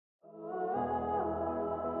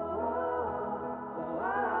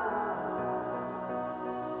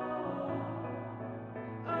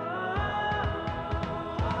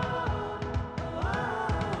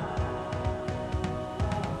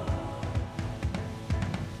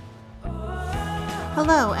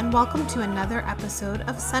Hello, and welcome to another episode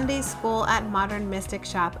of Sunday School at Modern Mystic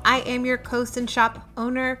Shop. I am your host and shop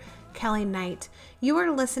owner, Kelly Knight. You are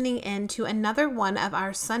listening in to another one of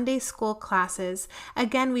our Sunday School classes.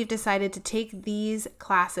 Again, we've decided to take these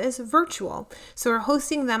classes virtual. So we're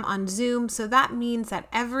hosting them on Zoom. So that means that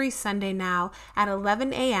every Sunday now at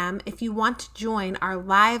 11 a.m., if you want to join our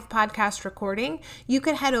live podcast recording, you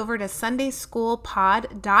could head over to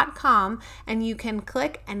sundayschoolpod.com and you can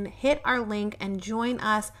click and hit our link and join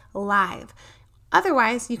us live.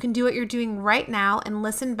 Otherwise, you can do what you're doing right now and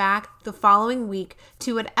listen back the following week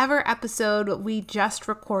to whatever episode we just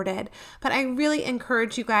recorded. But I really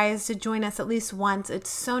encourage you guys to join us at least once. It's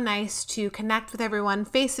so nice to connect with everyone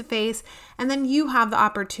face to face, and then you have the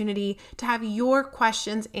opportunity to have your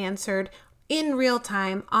questions answered in real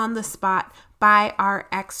time on the spot by our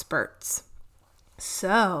experts.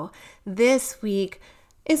 So this week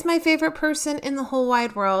is my favorite person in the whole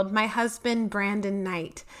wide world, my husband, Brandon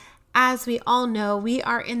Knight. As we all know, we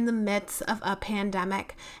are in the midst of a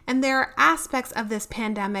pandemic, and there are aspects of this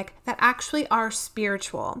pandemic that actually are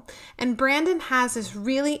spiritual. And Brandon has this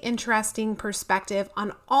really interesting perspective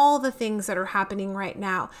on all the things that are happening right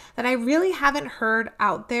now that I really haven't heard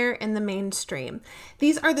out there in the mainstream.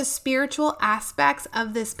 These are the spiritual aspects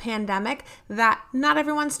of this pandemic that not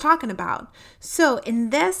everyone's talking about. So in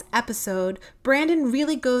this episode, Brandon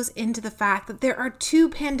really goes into the fact that there are two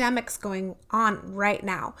pandemics going on right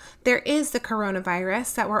now. There is the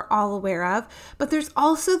coronavirus that we're all aware of, but there's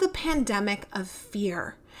also the pandemic of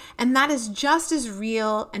fear. And that is just as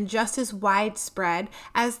real and just as widespread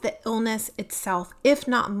as the illness itself, if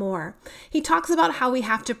not more. He talks about how we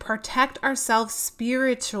have to protect ourselves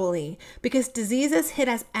spiritually because diseases hit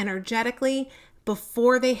us energetically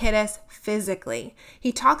before they hit us physically.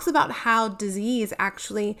 He talks about how disease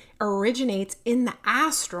actually originates in the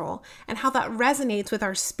astral and how that resonates with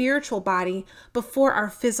our spiritual body before our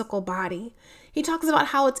physical body. He talks about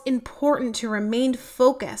how it's important to remain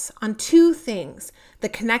focused on two things: the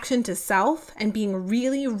connection to self and being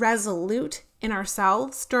really resolute in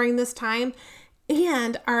ourselves during this time,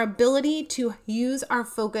 and our ability to use our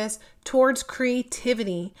focus towards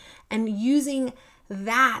creativity and using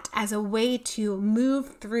that as a way to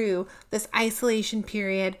move through this isolation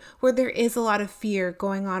period where there is a lot of fear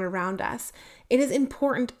going on around us. It is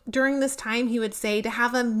important during this time, he would say, to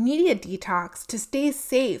have a media detox, to stay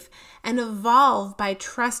safe and evolve by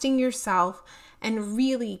trusting yourself and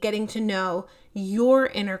really getting to know your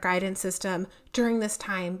inner guidance system during this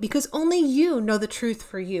time, because only you know the truth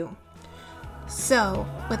for you. So,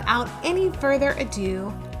 without any further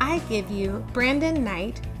ado, I give you Brandon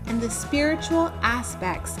Knight and the spiritual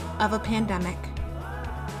aspects of a pandemic.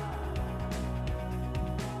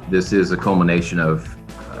 This is a culmination of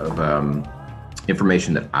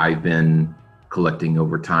information that I've been collecting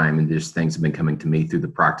over time, and these things have been coming to me through the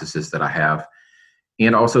practices that I have,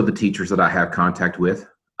 and also the teachers that I have contact with.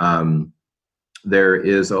 There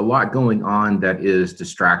is a lot going on that is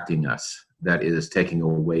distracting us, that is taking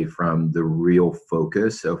away from the real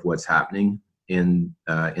focus of what's happening in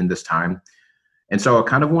this time. And so I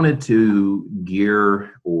kind of wanted to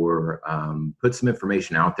gear or put some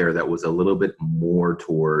information out there that was a little bit more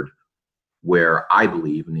toward where I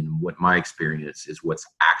believe and in what my experience is what's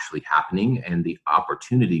actually happening and the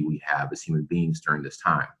opportunity we have as human beings during this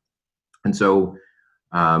time. And so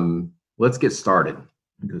let's get started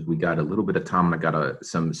because we got a little bit of time and I got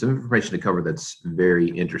some information to cover that's very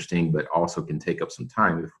interesting, but also can take up some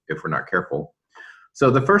time if we're not careful.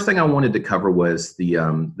 So the first thing I wanted to cover was the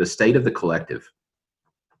state of the collective.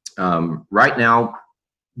 Right now,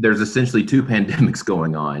 there's essentially two pandemics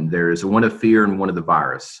going on. There's one of fear and one of the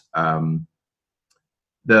virus.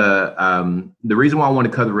 The reason why I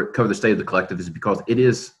want to cover the state of the collective is because it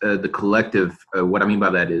is the collective. What I mean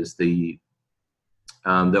by that is the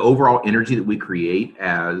overall energy that we create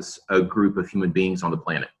as a group of human beings on the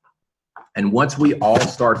planet. And once we all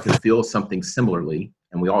start to feel something similarly,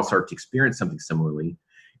 and we all start to experience something similarly,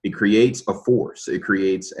 it creates a force. It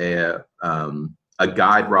creates a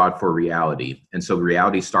guide rod for reality. And so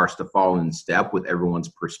reality starts to fall in step with everyone's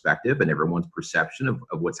perspective and everyone's perception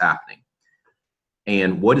of what's happening.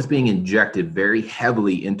 And what is being injected very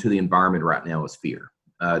heavily into the environment right now is fear.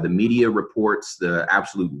 The media reports the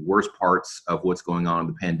absolute worst parts of what's going on in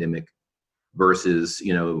the pandemic versus,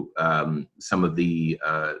 some of the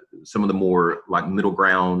more like middle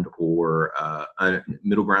ground or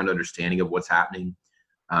middle ground understanding of what's happening.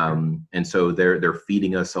 And so they're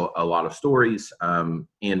feeding us a lot of stories,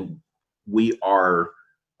 and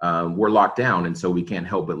we're locked down, and so we can't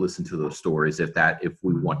help but listen to those stories if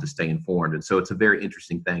we want to stay informed. And so it's a very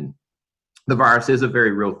interesting thing. The virus is a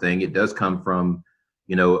very real thing. It does come from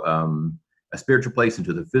a spiritual place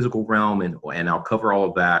into the physical realm, and I'll cover all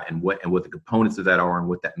of that and what the components of that are and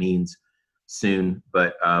what that means soon.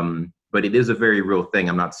 But it is a very real thing.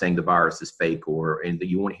 I'm not saying the virus is fake and that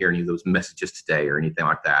you won't hear any of those messages today or anything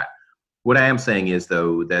like that. What I am saying is,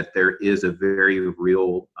 though, that there is a very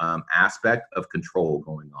real aspect of control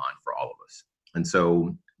going on for all of us. And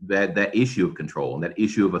so that issue of control and that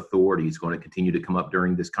issue of authority is going to continue to come up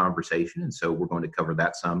during this conversation. And so we're going to cover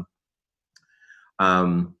that some. I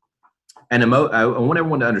want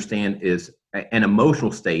everyone to understand is an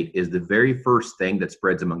emotional state is the very first thing that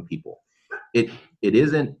spreads among people. It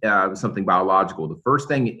isn't something biological. The first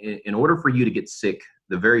thing, in order for you to get sick,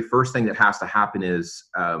 the very first thing that has to happen is,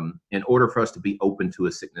 in order for us to be open to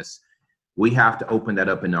a sickness, we have to open that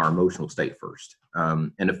up in our emotional state first.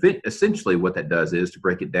 Essentially what that does is, to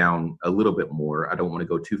break it down a little bit more, I don't want to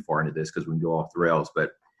go too far into this because we can go off the rails,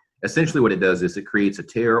 but essentially what it does is it creates a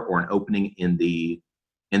tear or an opening in the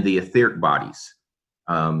etheric bodies,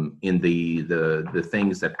 in the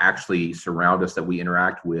things that actually surround us, that we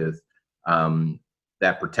interact with,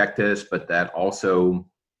 that protect us, but that also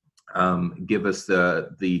give us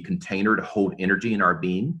the container to hold energy in our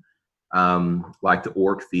being, like the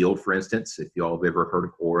auric field, for instance. If y'all have ever heard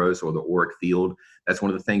of auras or the auric field, that's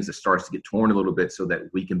one of the things that starts to get torn a little bit so that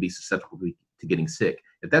we can be susceptible to getting sick.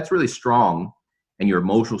 If that's really strong and your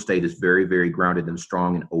emotional state is very, very grounded and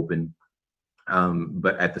strong and open,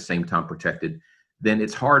 but at the same time protected, then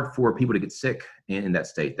it's hard for people to get sick in that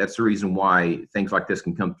state. That's the reason why things like this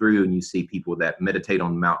can come through, and you see people that meditate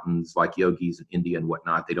on mountains like yogis in India and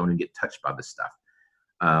whatnot, they don't even get touched by this stuff,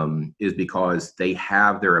 is because they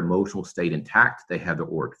have their emotional state intact, they have their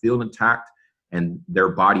auric field intact, and their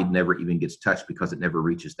body never even gets touched because it never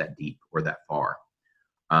reaches that deep or that far.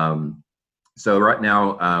 So right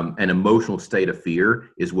now, an emotional state of fear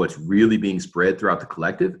is what's really being spread throughout the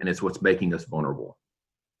collective, and it's what's making us vulnerable.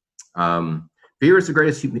 Fear is the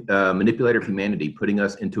greatest manipulator of humanity, putting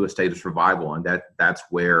us into a state of survival, and that's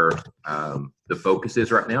where the focus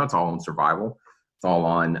is right now. It's all on survival. It's all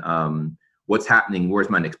on what's happening. Where's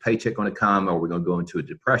my next paycheck going to come? Are we going to go into a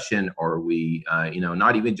depression? Or are we,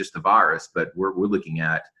 not even just the virus, but we're looking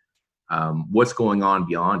at what's going on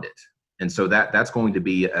beyond it. And so that's going to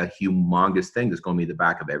be a humongous thing that's going to be the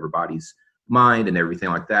back of everybody's mind and everything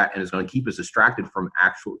like that, and it's going to keep us distracted from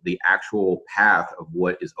the actual path of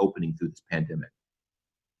what is opening through this pandemic.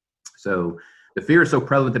 So the fear is so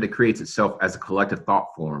prevalent that it creates itself as a collective thought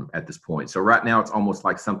form at this point. So right now it's almost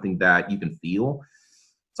like something that you can feel.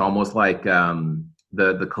 It's almost like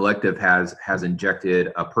the collective has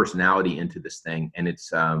injected a personality into this thing, and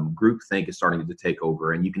it's groupthink is starting to take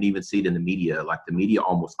over. And you can even see it in the media. Like, the media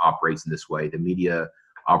almost operates in this way. The media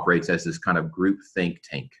operates as this kind of group think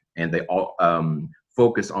tank, and they all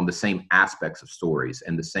focus on the same aspects of stories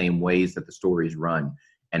and the same ways that the stories run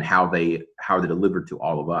and how they're delivered to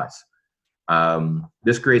all of us.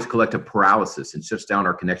 This creates collective paralysis and shuts down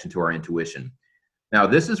our connection to our intuition. Now,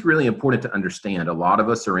 this is really important to understand. A lot of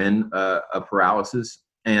us are in a paralysis,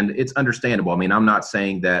 and it's understandable. I mean, I'm not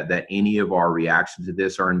saying that any of our reactions to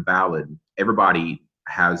this are invalid. Everybody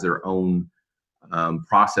has their own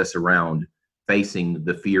process around facing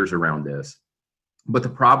the fears around this. But the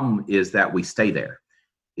problem is that we stay there.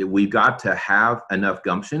 We've got to have enough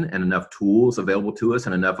gumption and enough tools available to us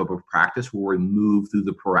and enough of a practice where we move through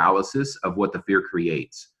the paralysis of what the fear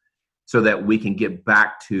creates, so that we can get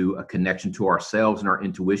back to a connection to ourselves and our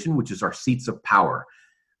intuition, which is our seats of power.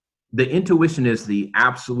 The intuition is the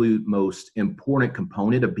absolute most important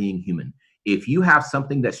component of being human. If you have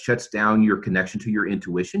something that shuts down your connection to your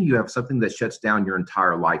intuition, you have something that shuts down your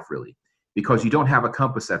entire life, really, because you don't have a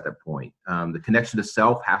compass at that point. The connection to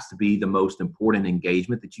self has to be the most important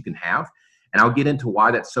engagement that you can have. And I'll get into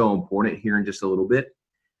why that's so important here in just a little bit.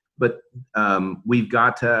 But we've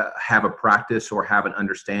got to have a practice or have an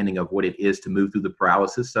understanding of what it is to move through the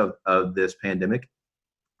paralysis of this pandemic,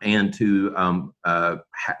 and to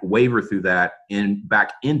waver through that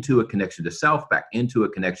back into a connection to self, back into a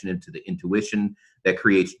connection into the intuition that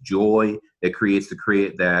creates joy,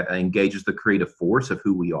 that engages the creative force of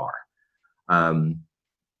who we are.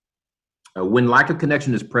 When lack of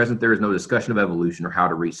connection is present, there is no discussion of evolution or how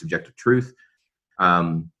to reach subjective truth.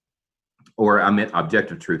 Or I meant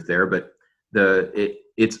objective truth there, but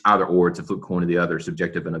it's either or. It's a flip coin of the other,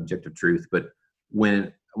 subjective and objective truth. But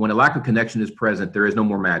when a lack of connection is present, there is no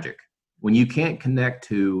more magic. When you can't connect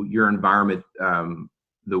to your environment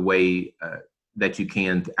the way that you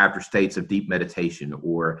can after states of deep meditation,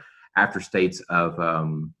 or after states of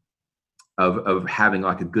having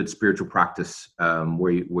like a good spiritual practice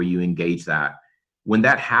where you engage that, when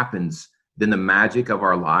that happens, then the magic of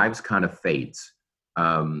our lives kind of fades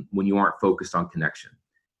when you aren't focused on connection.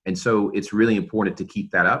 And so it's really important to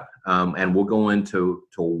keep that up. And we'll go into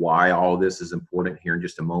why all this is important here in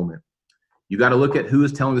just a moment. You got to look at who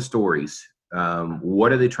is telling the stories.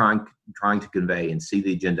 What are they trying to convey, and see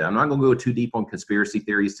the agenda. I'm not going to go too deep on conspiracy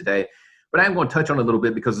theories today, but I am going to touch on it a little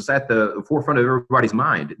bit because it's at the forefront of everybody's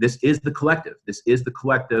mind. This is the collective. This is the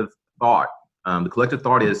collective thought. The collective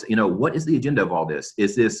thought is, what is the agenda of all this?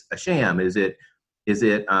 Is this a sham? Is it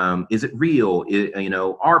real?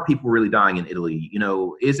 Are people really dying in Italy?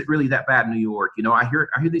 Is it really that bad in New York? I hear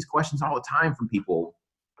these questions all the time from people,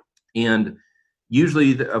 and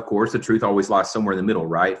usually, of course, the truth always lies somewhere in the middle,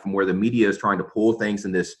 right? From where the media is trying to pull things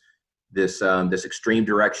in this extreme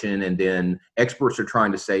direction, and then experts are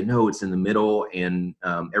trying to say, no, it's in the middle, and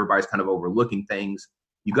everybody's kind of overlooking things.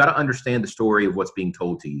 You got to understand the story of what's being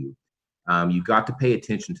told to you. You got to pay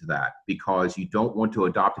attention to that, because you don't want to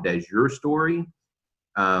adopt it as your story,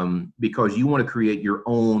 because you want to create your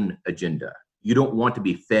own agenda. You don't want to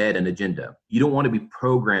be fed an agenda. You don't want to be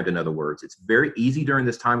programmed, in other words. It's very easy during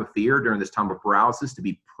this time of fear, during this time of paralysis, to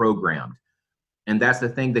be programmed. And that's the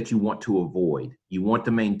thing that you want to avoid. You want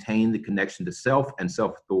to maintain the connection to self and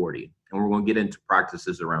self-authority. And we're going to get into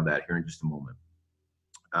practices around that here in just a moment.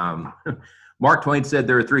 Mark Twain said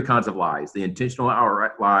there are three kinds of lies: the intentional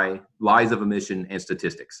outright lie, lies of omission, and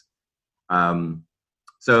statistics.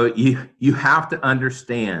 So you have to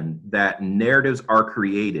understand that narratives are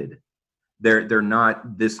created. They're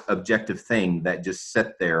not this objective thing that just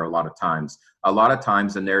sit there a lot of times. A lot of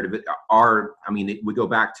times the narrative we go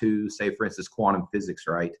back to, say, for instance, quantum physics,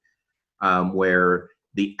 right? Where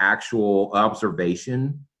the actual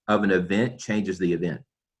observation of an event changes the event.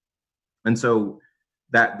 And so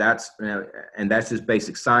that's just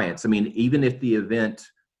basic science. I mean, even if the event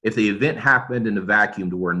happened in a vacuum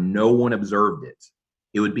to where no one observed it,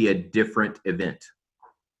 it would be a different event.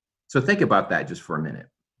 So think about that just for a minute.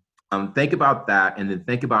 Think about that, and then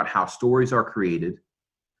think about how stories are created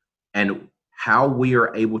and how we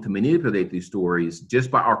are able to manipulate these stories just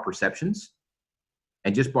by our perceptions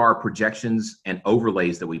and just by our projections and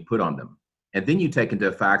overlays that we put on them. And then you take into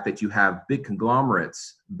the fact that you have big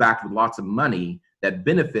conglomerates backed with lots of money that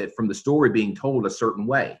benefit from the story being told a certain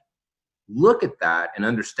way. Look at that and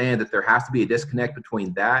understand that there has to be a disconnect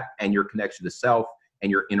between that and your connection to self and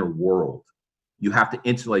your inner world. You have to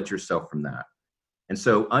insulate yourself from that. And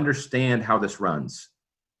so understand how this runs,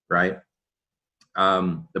 right?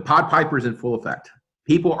 The Pied Piper is in full effect.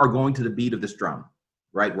 People are going to the beat of this drum,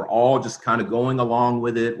 right? We're all just kind of going along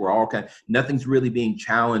with it. Nothing's really being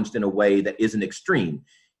challenged in a way that isn't extreme.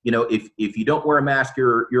 If you don't wear a mask,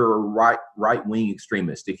 you're a right-wing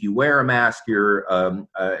extremist. If you wear a mask, you're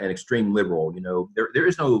an extreme liberal.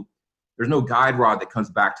 There's no guide rod that comes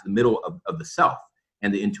back to the middle of the self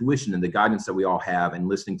and the intuition and the guidance that we all have, and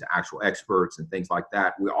listening to actual experts and things like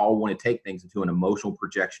that. We all want to take things into an emotional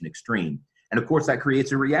projection extreme. And of course, that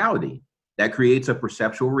creates a reality. That creates a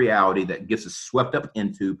perceptual reality that gets us swept up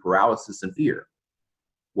into paralysis and fear,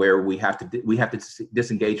 where we have to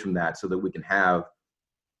disengage from that so that we can have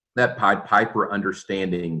that Pied Piper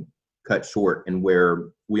understanding cut short, and where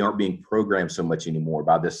we aren't being programmed so much anymore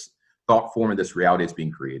by this thought form and this reality that's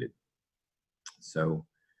being created. So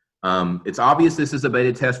it's obvious this is a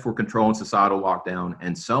beta test for control and societal lockdown,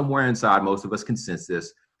 and somewhere inside, most of us can sense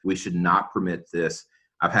this. We should not permit this.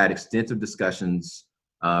 I've had extensive discussions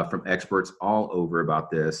from experts all over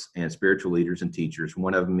about this, and spiritual leaders and teachers.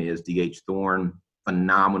 One of them is D.H. Thorne,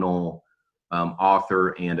 phenomenal author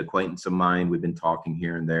and acquaintance of mine. We've been talking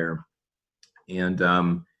here and there,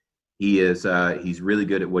 and he's really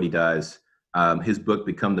good at what he does. His book,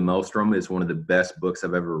 Become the Maelstrom, is one of the best books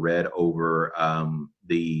I've ever read over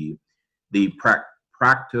the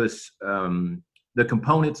practice, the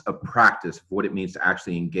components of practice of what it means to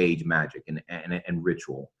actually engage magic and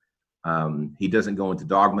ritual. He doesn't go into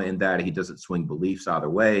dogma in that. He doesn't swing beliefs either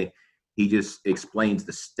way. He just explains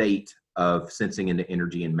the state of sensing into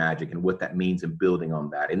energy and magic and what that means and building on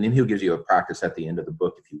that. And then he'll give you a practice at the end of the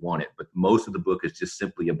book if you want it. But most of the book is just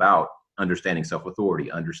simply about understanding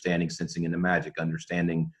self-authority, understanding sensing into magic,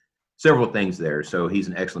 understanding several things there. So he's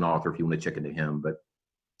an excellent author if you want to check into him. But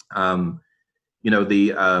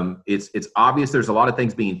it's obvious there's a lot of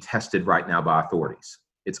things being tested right now by authorities.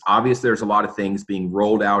 It's obvious there's a lot of things being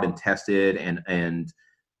rolled out and tested, and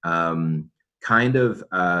they're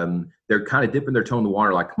kind of dipping their toe in the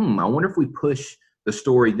water, like, I wonder if we push the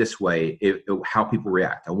story this way, how people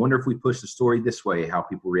react. I wonder if we push the story this way, how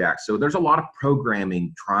people react. So there's a lot of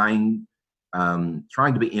programming trying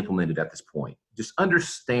to be implemented at this point. Just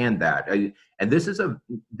understand that.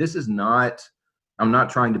 I'm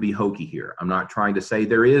not trying to be hokey here. I'm not trying to say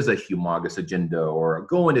there is a humongous agenda or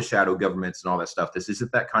go into shadow governments and all that stuff. This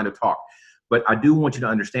isn't that kind of talk. But I do want you to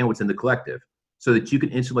understand what's in the collective so that you can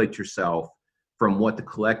insulate yourself from what the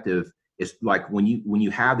collective is like. When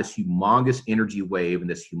you have this humongous energy wave and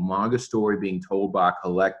this humongous story being told by a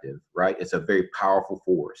collective, right? It's a very powerful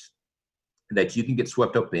force that you can get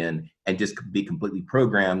swept up in and just be completely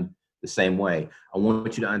programmed the same way. I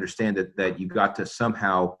want you to understand that you got to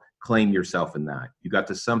somehow claim yourself in that. You got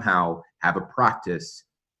to somehow have a practice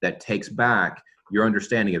that takes back your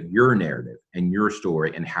understanding of your narrative and your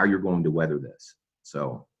story and how you're going to weather this.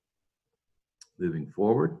 So moving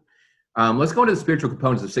forward, let's go into the spiritual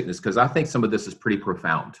components of sickness, because I think some of this is pretty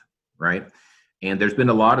profound, right? And there's been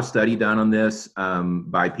a lot of study done on this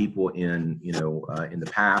by people in the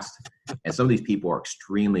past, and some of these people are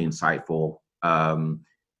extremely insightful.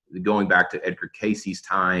 Going back to Edgar Casey's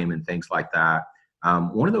time and things like that.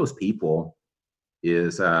 One of those people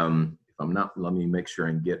is, if I'm not, let me make sure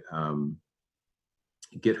and get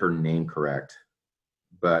her name correct.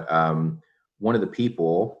 But one of the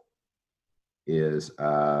people is,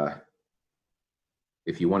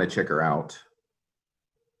 if you want to check her out,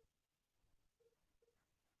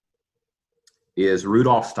 is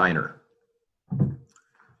Rudolf Steiner.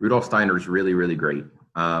 Rudolf Steiner is really, really great.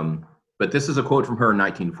 But this is a quote from her in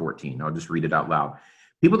 1914. I'll just read it out loud.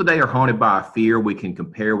 People today are haunted by a fear we can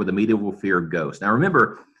compare with the medieval fear of ghosts. Now,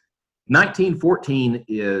 remember, 1914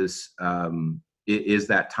 is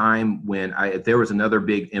that time when there was another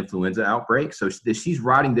big influenza outbreak. So she's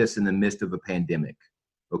writing this in the midst of a pandemic,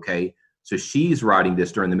 okay? So she's writing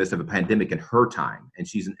this during the midst of a pandemic in her time, and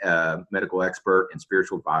she's a medical expert and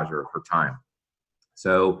spiritual advisor of her time.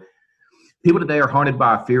 So people today are haunted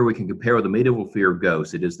by a fear we can compare with the medieval fear of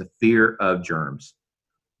ghosts. It is the fear of germs.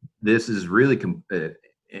 This is really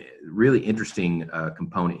interesting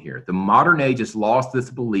component here. The modern age has lost this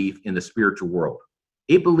belief in the spiritual world.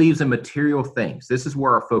 It believes in material things. This is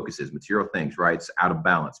where our focus is, material things, right? It's out of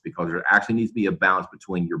balance, because there actually needs to be a balance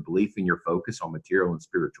between your belief and your focus on material and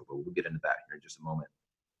spiritual. But we'll get into that here in just a moment.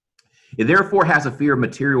 It therefore has a fear of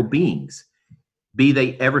material beings, be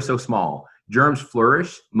they ever so small. Germs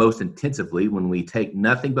flourish most intensively when we take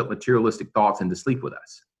nothing but materialistic thoughts into sleep with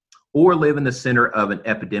us, or live in the center of an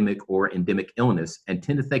epidemic or endemic illness and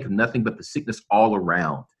tend to think of nothing but the sickness all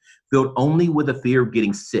around, filled only with the fear of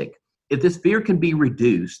getting sick. If this fear can be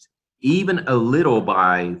reduced even a little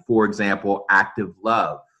by, for example, active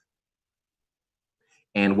love,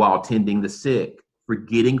 and while tending the sick,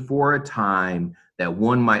 forgetting for a time that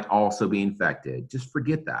one might also be infected, just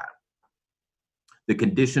forget that. The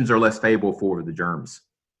conditions are less favorable for the germs.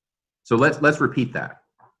 So let's repeat that.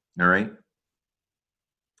 All right.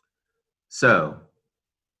 So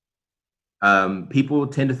people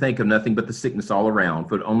tend to think of nothing but the sickness all around,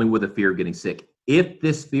 but only with the fear of getting sick. If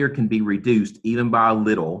this fear can be reduced even by a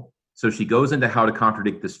little, so she goes into how to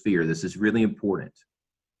contradict this fear. This is really important.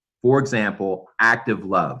 For example, active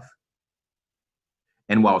love.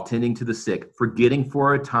 And while tending to the sick, forgetting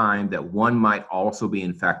for a time that one might also be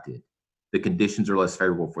infected, the conditions are less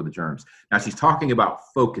favorable for the germs. Now, she's talking about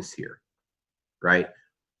focus here, right?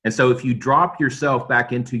 And so if you drop yourself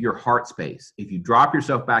back into your heart space, if you drop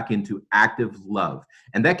yourself back into active love,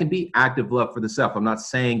 and that can be active love for the self. I'm not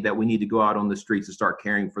saying that we need to go out on the streets and start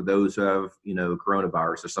caring for those who have,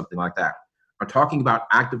 coronavirus or something like that. I'm talking about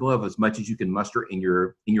active love as much as you can muster in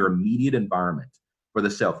your immediate environment for the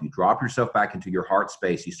self. You drop yourself back into your heart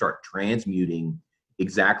space. You start transmuting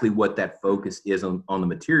exactly what that focus is on the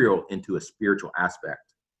material into a spiritual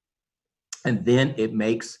aspect. And then it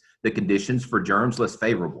makes the conditions for germs less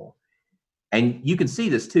favorable. And you can see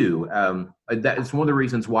this too. That is one of the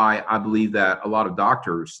reasons why I believe that a lot of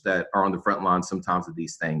doctors that are on the front line sometimes of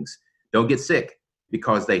these things don't get sick,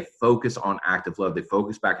 because they focus on active love. They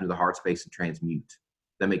focus back into the heart space and transmute.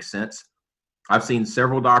 That makes sense? I've seen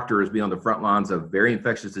several doctors be on the front lines of very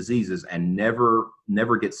infectious diseases and never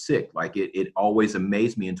get sick. Like it always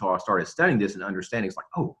amazed me until I started studying this and understanding. It's like,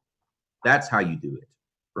 oh, that's how you do it,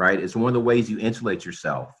 right? It's one of the ways you insulate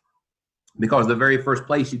yourself, because the very first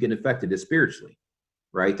place you get infected is spiritually,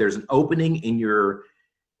 right? There's an opening in your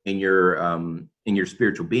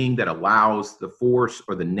spiritual being that allows the force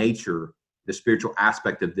or the nature, the spiritual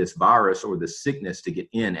aspect of this virus or this sickness to get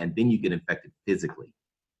in, and then you get infected physically.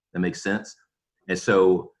 That makes sense? And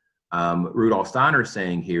so Rudolf Steiner is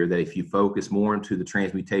saying here that if you focus more into the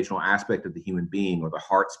transmutational aspect of the human being or the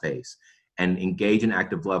heart space and engage in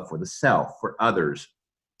active love for the self, for others,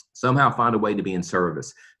 somehow find a way to be in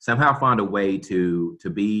service, somehow find a way to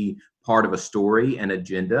be part of a story and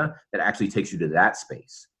agenda that actually takes you to that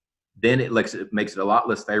space, then it makes it a lot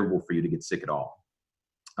less favorable for you to get sick at all.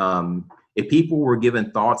 If people were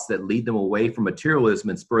given thoughts that lead them away from materialism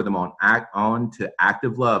and spur them on to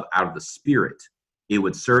active love out of the spirit, it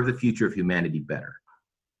would serve the future of humanity better.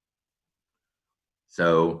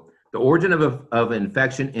 So the origin of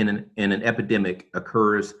infection in an epidemic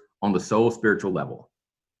occurs on the soul spiritual level,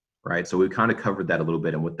 right? So we kind of covered that a little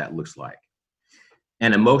bit and what that looks like.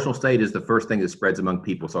 And emotional state is the first thing that spreads among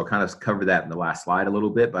people. So I kind of covered that in the last slide a little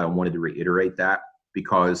bit, but I wanted to reiterate that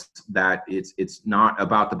because that it's not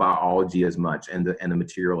about the biology as much and the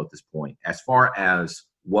material at this point. As far as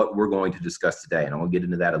what we're going to discuss today, and I want to get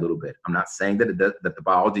into that a little bit. I'm not saying that that the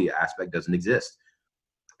biology aspect doesn't exist.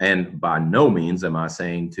 And by no means am I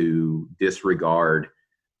saying to disregard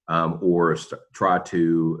or try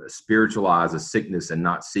to spiritualize a sickness and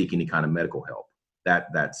not seek any kind of medical help.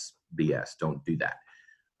 That's BS. Don't do that.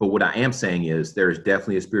 But what I am saying is there's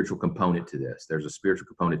definitely a spiritual component to this. There's a spiritual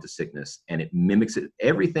component to sickness, and it mimics it.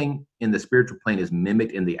 Everything in the spiritual plane is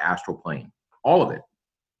mimicked in the astral plane, all of it.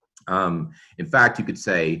 In fact, you could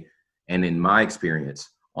say, and in my experience,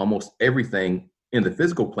 almost everything in the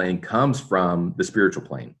physical plane comes from the spiritual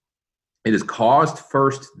plane. It is caused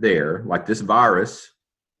first there, like this virus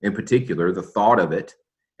in particular, the thought of it,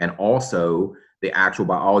 and also the actual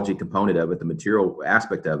biology component of it, the material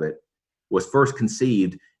aspect of it, was first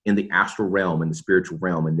conceived in the astral realm, in the spiritual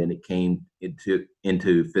realm, and then it came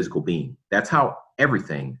into physical being. That's how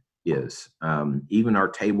everything is. Even our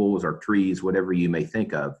tables, our trees, whatever you may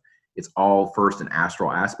think of, it's all first an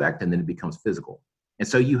astral aspect, and then it becomes physical. And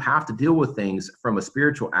so you have to deal with things from a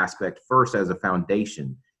spiritual aspect first as a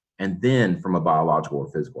foundation, and then from a biological or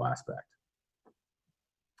physical aspect.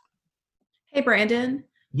 Hey, Brandon.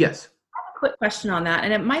 Yes. A quick question on that,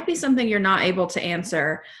 and it might be something you're not able to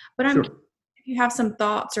answer, but I'm Sure. If you have some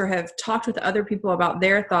thoughts or have talked with other people about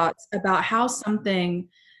their thoughts about how something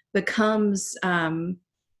becomes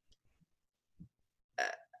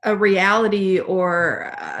a reality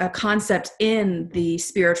or a concept in the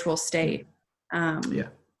spiritual state. Yeah.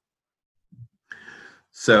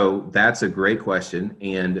 So that's a great question.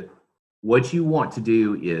 And what you want to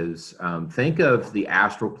do is think of the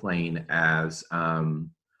astral plane as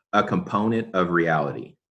a component of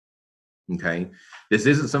reality. Okay. This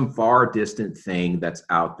isn't some far distant thing that's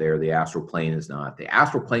out there. The astral plane is not. The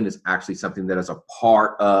astral plane is actually something that is a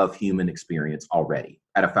part of human experience already.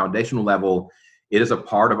 At a foundational level, it is a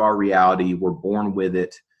part of our reality. We're born with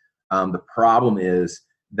it. The problem is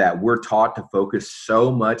that we're taught to focus so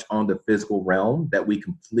much on the physical realm that we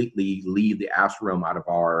completely leave the astral realm out of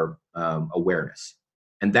our awareness.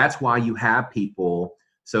 And that's why you have people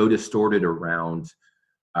so distorted around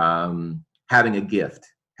having a gift,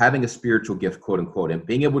 having a spiritual gift, quote unquote, and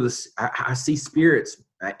being able to, I see spirits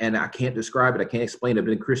and I can't describe it. I can't explain it. I've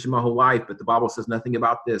been a Christian my whole life, but the Bible says nothing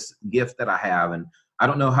about this gift that I have. And I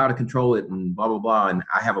don't know how to control it and blah, blah, blah. And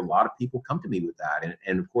I have a lot of people come to me with that.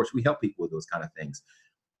 And of course we help people with those kind of things.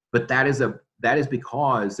 But that is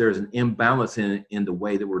because there's an imbalance in the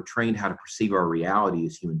way that we're trained how to perceive our reality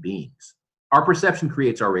as human beings. Our perception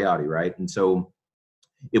creates our reality, right? And so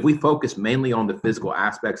if we focus mainly on the physical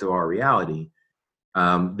aspects of our reality,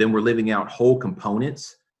 then we're living out whole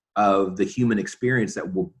components of the human experience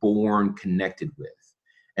that we're born connected with.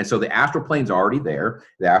 And so the astral plane's already there.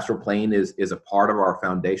 The astral plane is a part of our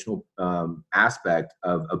foundational aspect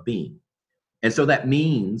of being. And so that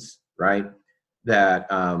means, right, that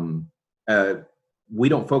we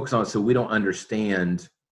don't focus on it, so we don't understand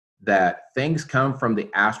that things come from the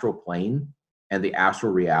astral plane and the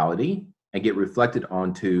astral reality and get reflected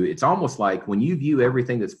onto, it's almost like when you view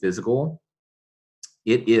everything that's physical,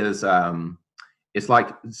 it is, it's like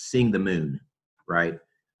seeing the moon, right?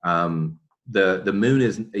 The moon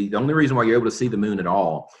is, the only reason why you're able to see the moon at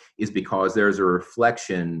all is because there's a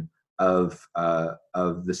reflection of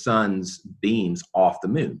the sun's beams off the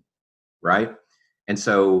moon, right? And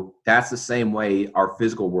so that's the same way our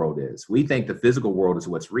physical world is. We think the physical world is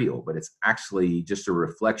what's real, but it's actually just a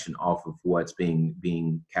reflection off of what's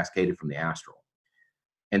being cascaded from the astral.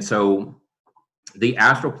 And so the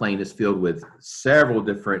astral plane is filled with several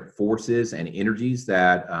different forces and energies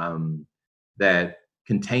that that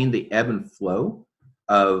contain the ebb and flow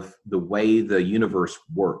of the way the universe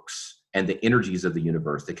works and the energies of the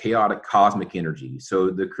universe, the chaotic cosmic energy.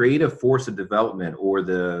 So the creative force of development, or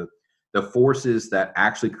the forces that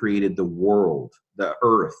actually created the world, the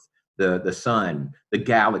earth, the sun, the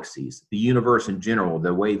galaxies, the universe in general,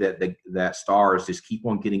 the way that stars just keep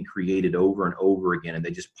on getting created over and over again, and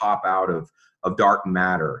they just pop out of dark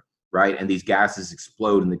matter, right? And these gases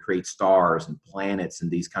explode and they create stars and planets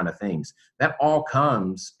and these kind of things. That all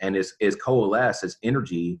comes and is coalesced as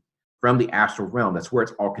energy from the astral realm. That's where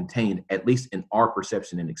it's all contained, at least in our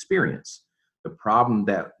perception and experience. The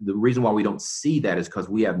reason why we don't see that is because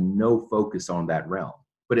we have no focus on that realm,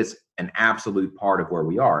 but it's an absolute part of where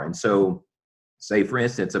we are. And so say, for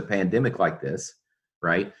instance, a pandemic like this,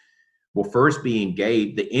 right, will first be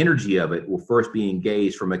engaged, the energy of it will first be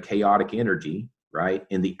engaged from a chaotic energy, right,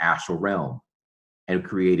 in the astral realm and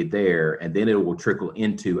created there. And then it will trickle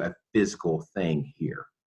into a physical thing here.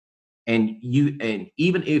 And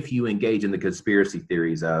even if you engage in the conspiracy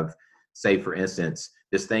theories of, say, for instance,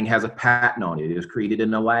 this thing has a patent on it, it was created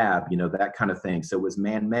in a lab, that kind of thing. So it was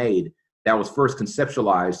man-made. That was first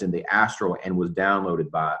conceptualized in the astral and was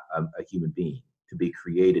downloaded by a human being to be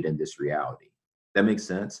created in this reality. That makes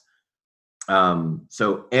sense?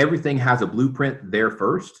 So everything has a blueprint there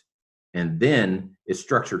first, and then it's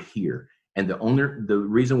structured here. And the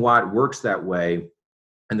reason why it works that way,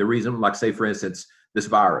 and the reason, like, say, for instance, this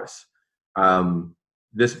virus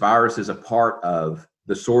is a part of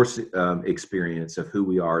the source experience of who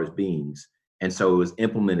we are as beings. And so it was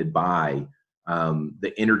implemented by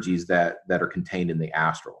the energies that are contained in the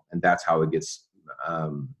astral. And that's how it gets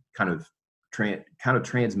kind of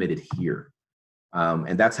transmitted here.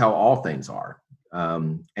 And that's how all things are.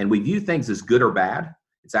 And we view things as good or bad.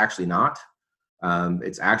 It's actually not.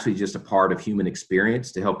 It's actually just a part of human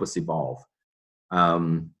experience to help us evolve.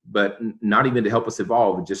 But not even to help us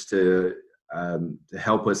evolve, just to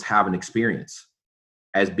help us have an experience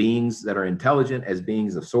as beings that are intelligent, as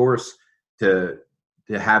beings of source, to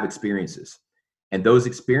have experiences. And those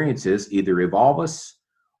experiences either evolve us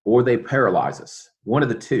or they paralyze us. One of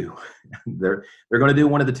the two. They're going to do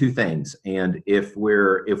one of the two things. And if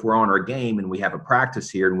we're on our game and we have a practice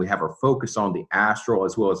here and we have our focus on the astral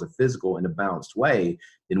as well as the physical in a balanced way,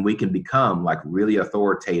 then we can become like really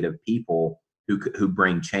authoritative people who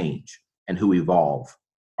bring change and who evolve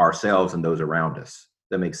ourselves and those around us.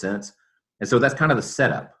 That makes sense? And so that's kind of the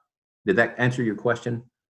setup. Did that answer your question?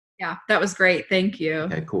 Yeah, that was great. Thank you.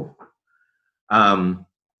 Okay, cool. And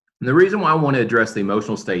the reason why I want to address the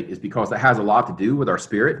emotional state is because it has a lot to do with our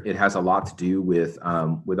spirit. It has a lot to do with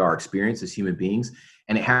our experience as human beings,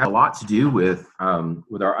 and it has a lot to do with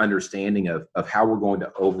our understanding of how we're going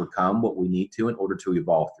to overcome what we need to in order to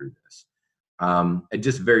evolve through this. And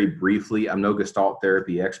just very briefly, I'm no Gestalt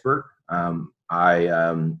therapy expert. Adela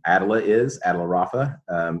Rafa.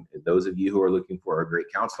 Those of you who are looking for a great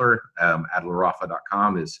counselor,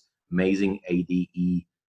 AdelaRafa.com is amazing.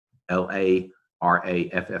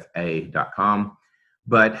 ADELARAFFA.com.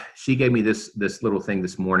 But she gave me this little thing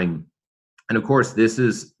this morning. And of course,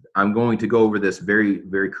 I'm going to go over this very,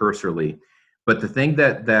 very cursorily. But the thing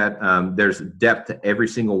that there's depth to every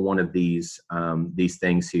single one of these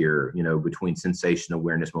things here, between sensation,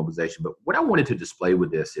 awareness, mobilization. But what I wanted to display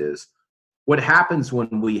with this is what happens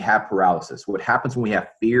when we have paralysis, what happens when we have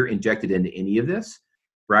fear injected into any of this,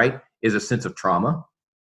 right, is a sense of trauma.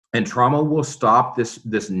 And trauma will stop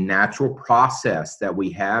this natural process that we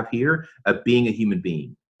have here of being a human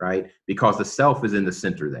being, right? Because the self is in the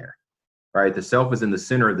center there, right? The self is in the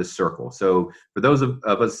center of this circle. So for those of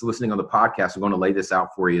us listening on the podcast, I'm going to lay this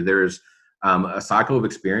out for you. There's a cycle of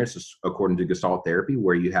experience, according to Gestalt therapy,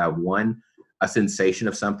 where you have one, a sensation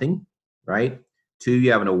of something, right? Two,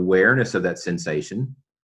 you have an awareness of that sensation,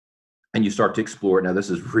 and you start to explore it. Now,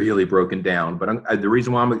 this is really broken down, but the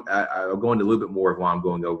reason why I'll go into a little bit more of why I'm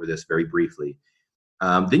going over this very briefly.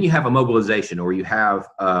 Then you have a mobilization, or you have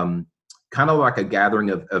kind of like a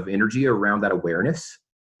gathering of energy around that awareness,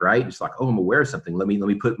 right? It's like, oh, I'm aware of something. Let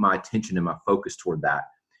me put my attention and my focus toward that.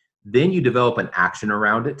 Then you develop an action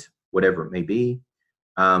around it, whatever it may be.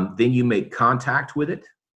 Then you make contact with it.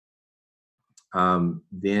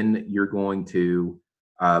 Then you're going to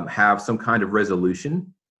have some kind of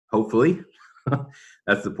resolution, hopefully.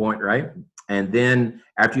 That's the point, right? And then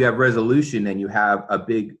after you have resolution and you have a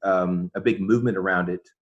big movement around it,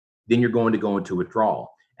 then you're going to go into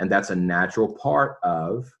withdrawal. And that's a natural part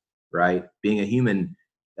of, right, being a human.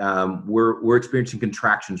 We're experiencing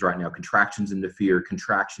contractions right now, contractions into fear,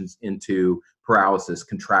 contractions into paralysis,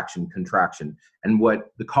 contraction. And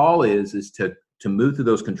what the call is to move through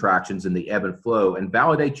those contractions in the ebb and flow and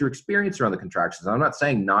validate your experience around the contractions. I'm not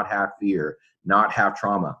saying not have fear, not have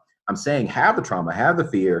trauma. I'm saying have the trauma, have the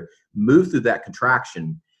fear, move through that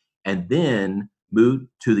contraction, and then move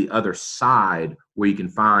to the other side where you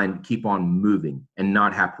can keep on moving and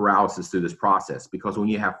not have paralysis through this process. Because when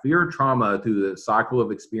you have fear or trauma through the cycle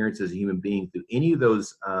of experience as a human being, through any of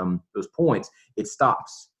those points, it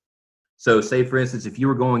stops. So say, for instance, if you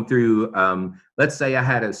were going through, let's say I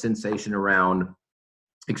had a sensation around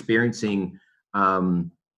experiencing my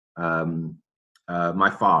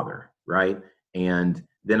father, right? And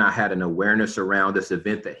then I had an awareness around this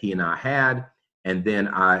event that he and I had. And then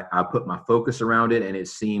I put my focus around it, and it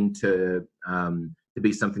seemed to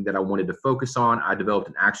be something that I wanted to focus on. I developed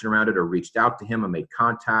an action around it or reached out to him. I made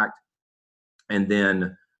contact. And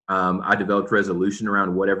then I developed resolution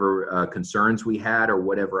around whatever concerns we had or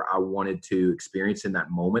whatever I wanted to experience in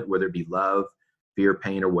that moment, whether it be love, fear,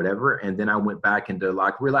 pain, or whatever. And then I went back into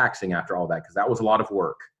like relaxing after all that, because that was a lot of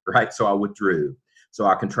work, right? So I withdrew. So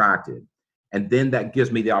I contracted. And then that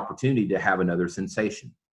gives me the opportunity to have another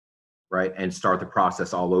sensation, right? And start the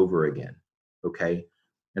process all over again. Okay.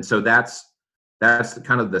 And so that's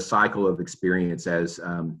kind of the cycle of experience as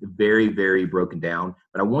very, very broken down.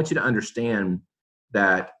 But I want you to understand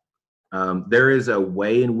that there is a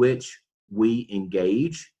way in which we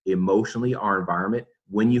engage emotionally our environment.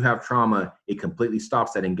 When you have trauma, it completely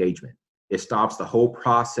stops that engagement. It stops the whole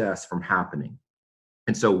process from happening.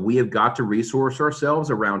 And so we have got to resource ourselves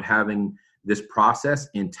around having this process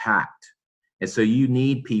intact. And so you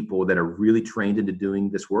need people that are really trained into doing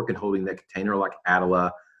this work and holding that container, like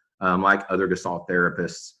Adela, like other Gestalt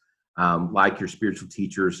therapists, like your spiritual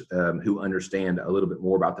teachers who understand a little bit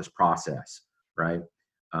more about this process, right?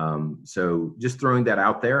 So just throwing that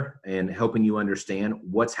out there and helping you understand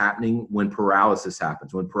what's happening when paralysis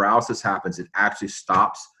happens. When paralysis happens, it actually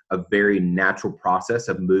stops a very natural process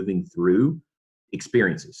of moving through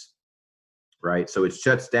experiences, right? So it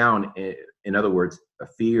shuts down, in other words, a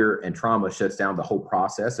fear and trauma shuts down the whole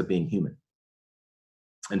process of being human.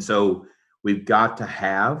 And so we've got to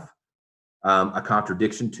have a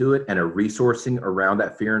contradiction to it and a resourcing around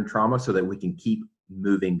that fear and trauma so that we can keep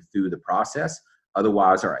moving through the process.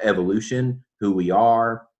 Otherwise, our evolution, who we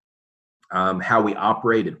are, how we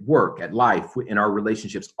operate at work, at life, in our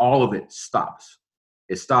relationships, all of it stops.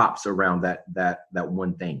 It stops around that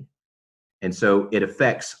one thing. And so it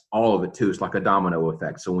affects all of it too. It's like a domino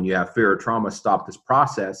effect. So when you have fear or trauma stop this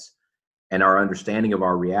process and our understanding of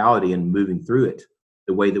our reality and moving through it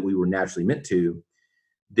the way that we were naturally meant to,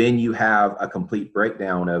 then you have a complete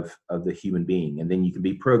breakdown of the human being. And then you can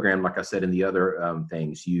be programmed, like I said, in the other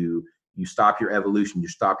things. You stop your evolution, you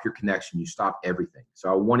stop your connection, you stop everything.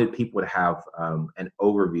 So I wanted people to have an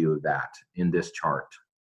overview of that in this chart.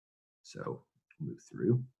 So move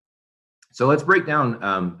through. So let's break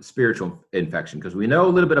down spiritual infection, because we know a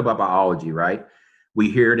little bit about biology, right? We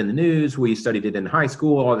hear it in the news, we studied it in high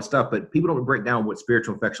school, all this stuff, but people don't break down what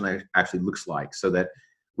spiritual infection actually looks like so that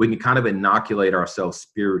we can kind of inoculate ourselves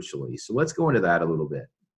spiritually. So let's go into that a little bit.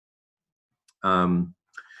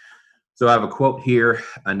 So I have a quote here,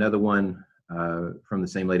 another one from the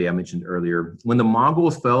same lady I mentioned earlier. When the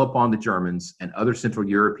Mongols fell upon the Germans and other Central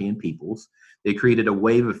European peoples, they created a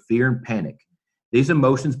wave of fear and panic. These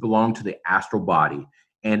emotions belong to the astral body,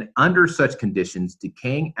 and under such conditions,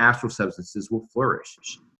 decaying astral substances will flourish.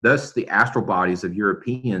 Thus, the astral bodies of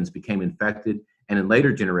Europeans became infected, and in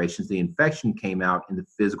later generations, the infection came out in the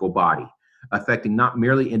physical body, affecting not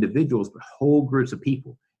merely individuals, but whole groups of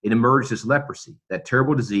people. It emerged as leprosy, that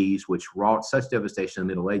terrible disease which wrought such devastation in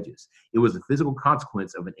the Middle Ages. It was the physical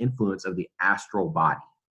consequence of an influence of the astral body.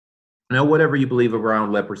 Now, whatever you believe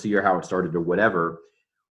around leprosy or how it started or whatever,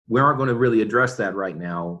 we aren't going to really address that right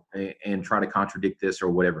now and try to contradict this or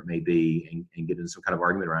whatever it may be and get into some kind of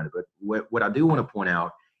argument around it. But what I do want to point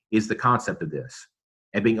out is the concept of this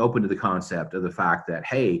and being open to the concept of the fact that,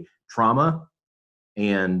 hey, trauma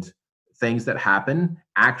and things that happen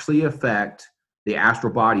actually affect the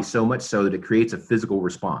astral body so much so that it creates a physical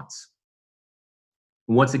response.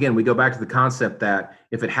 Once again, we go back to the concept that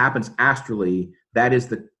if it happens astrally, that is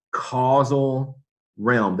the causal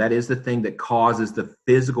realm. That is the thing that causes the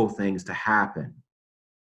physical things to happen,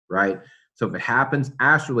 right? So if it happens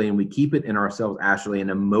astrally and we keep it in ourselves astrally and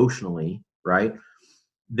emotionally, right,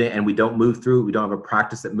 then, and we don't move through it, we don't have a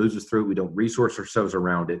practice that moves us through it, we don't resource ourselves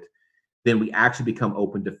around it, then we actually become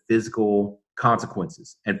open to physical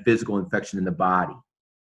consequences and physical infection in the body,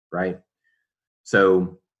 right?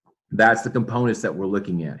 So that's the components that we're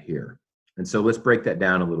looking at here. And so let's break that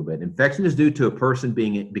down a little bit. Infection is due to a person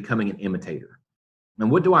becoming an imitator. And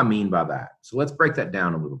what do I mean by that? So let's break that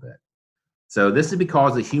down a little bit. So this is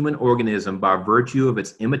because the human organism, by virtue of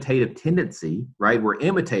its imitative tendency, right? We're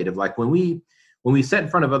imitative. Like when we sit in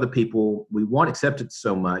front of other people, we want acceptance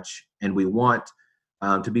so much, and we want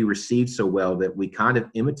to be received so well that we kind of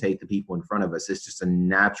imitate the people in front of us. It's just a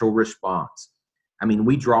natural response. I mean,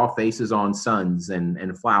 we draw faces on suns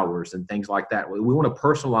and flowers and things like that. We want to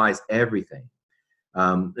personalize everything.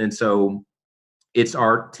 And so it's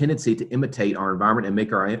our tendency to imitate our environment and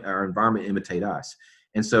make our environment imitate us.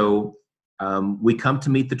 And so we come to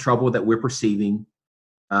meet the trouble that we're perceiving,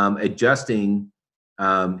 adjusting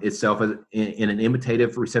itself in an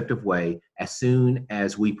imitative, receptive way as soon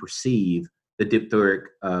as we perceive the diphtheric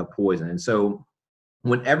poison. And so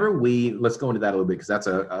whenever let's go into that a little bit, because that's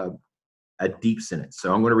a deep sentence.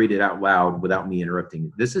 So I'm going to read it out loud without me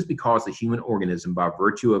interrupting. This is because the human organism, by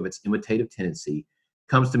virtue of its imitative tendency,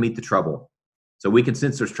 comes to meet the trouble. So we can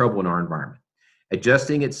sense there's trouble in our environment,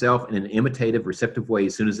 adjusting itself in an imitative, receptive way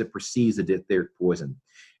as soon as it perceives a diphtheric poison.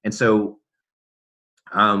 And so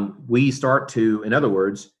we start to, in other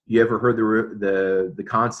words, you ever heard the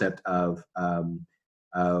concept of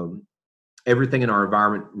everything in our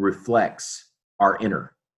environment reflects our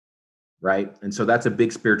inner, right? And so that's a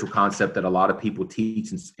big spiritual concept that a lot of people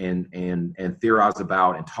teach and theorize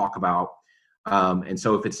about and talk about. And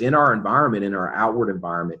so if it's in our environment, in our outward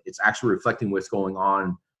environment, it's actually reflecting what's going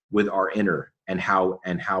on with our inner and how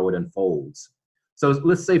it unfolds. So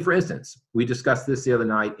let's say, for instance, we discussed this the other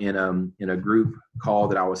night in a group call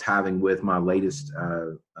that I was having with my latest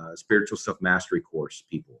spiritual self-mastery course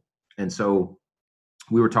people. And so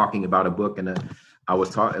we were talking about a book, and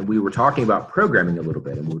we were talking about programming a little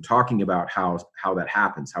bit, and we were talking about how that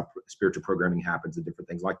happens, how spiritual programming happens, and different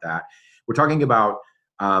things like that. We're talking about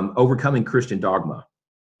overcoming Christian dogma,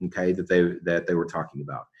 okay, that they were talking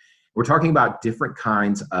about. We're talking about different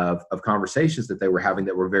kinds of conversations that they were having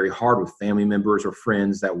that were very hard with family members or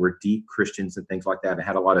friends that were deep Christians and things like that, and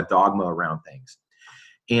had a lot of dogma around things.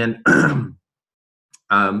 And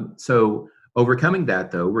so overcoming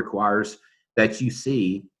that, though, requires that you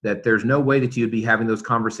see that there's no way that you'd be having those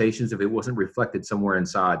conversations if it wasn't reflected somewhere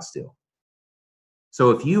inside still.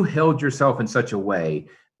 So if you held yourself in such a way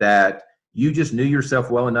that you just knew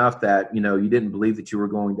yourself well enough that, you didn't believe that you were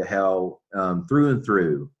going to hell through and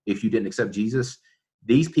through if you didn't accept Jesus,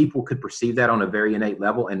 these people could perceive that on a very innate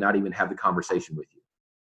level and not even have the conversation with you.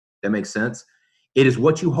 That makes sense? It is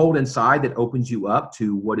what you hold inside that opens you up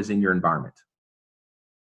to what is in your environment.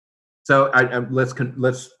 So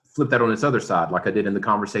let's flip that on its other side, like I did in the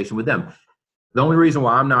conversation with them. The only reason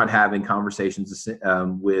why I'm not having conversations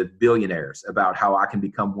with billionaires about how I can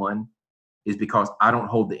become one is because I don't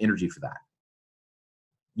hold the energy for that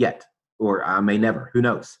yet, or I may never. Who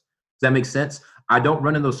knows? Does that make sense? I don't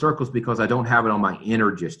run in those circles because I don't have it on my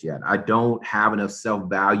inner just yet. I don't have enough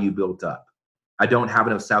self-value built up. I don't have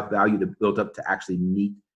enough self-value built up to actually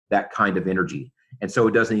meet that kind of energy. And so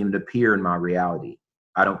it doesn't even appear in my reality.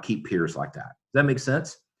 I don't keep peers like that. Does that make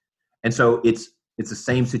sense? And so it's the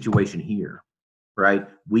same situation here, right?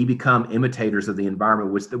 We become imitators of the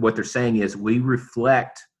environment, which what they're saying is we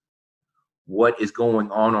reflect what is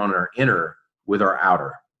going on our inner with our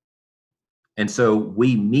outer. And so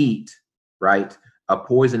we meet, right, a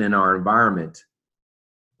poison in our environment,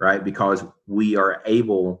 right, because we are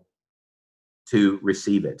able to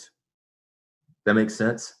receive it. That makes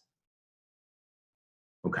sense?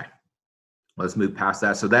 Okay. Let's move past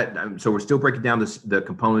that. So we're still breaking down the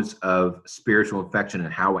components of spiritual infection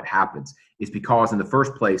and how it happens. It's because in the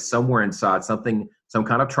first place, somewhere inside, some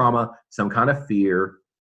kind of trauma, some kind of fear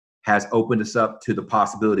has opened us up to the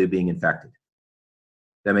possibility of being infected.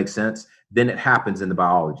 That makes sense? Then it happens in the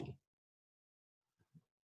biology.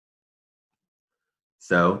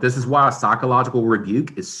 So this is why a psychological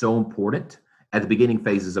rebuke is so important at the beginning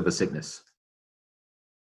phases of a sickness.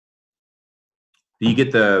 Do you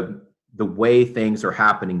get the way things are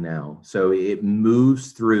happening now? So it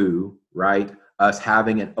moves through, right, us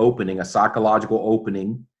having an opening, a psychological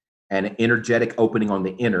opening, and an energetic opening on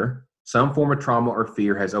the inner. Some form of trauma or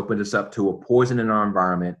fear has opened us up to a poison in our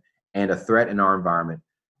environment and a threat in our environment.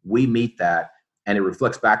 We meet that, and it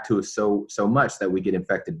reflects back to us so much that we get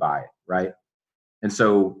infected by it, right? And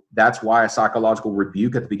so that's why a psychological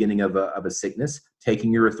rebuke at the beginning of a sickness,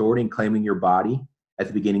 taking your authority and claiming your body at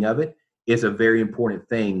the beginning of it, is a very important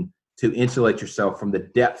thing to insulate yourself from the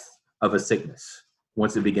depth of a sickness.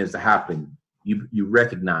 Once it begins to happen, you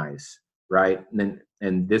recognize, right?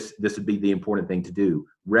 And this would be the important thing to do.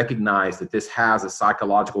 Recognize that this has a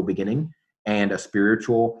psychological beginning and a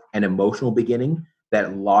spiritual and emotional beginning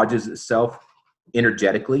that lodges itself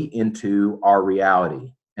energetically into our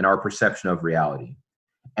reality and our perception of reality.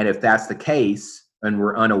 And if that's the case, and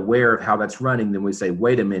we're unaware of how that's running, then we say,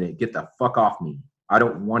 wait a minute, get the fuck off me. I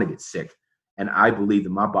don't want to get sick. And I believe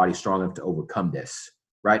that my body's strong enough to overcome this,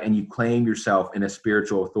 right? And you claim yourself in a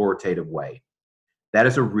spiritual, authoritative way. That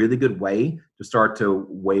is a really good way to start to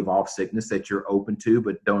wave off sickness that you're open to,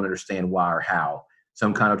 but don't understand why or how.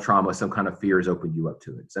 Some kind of trauma, some kind of fear has opened you up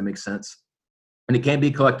to it. Does that make sense? And it can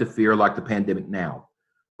be collective fear like the pandemic now,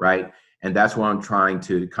 right? And that's what I'm trying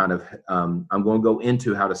to kind of, I'm going to go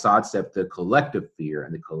into how to sidestep the collective fear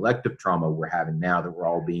and the collective trauma we're having now that we're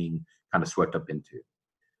all being kind of swept up into.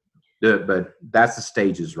 But that's the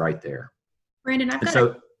stages right there. Brandon, I've got a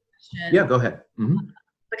question. Yeah, go ahead. Mm-hmm.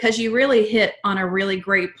 Because you really hit on a really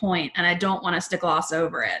great point, and I don't want us to gloss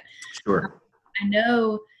over it. Sure. I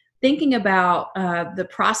know thinking about the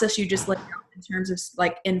process you just laid out in terms of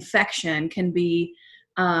like infection can be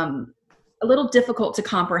a little difficult to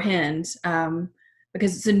comprehend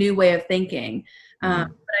because it's a new way of thinking. But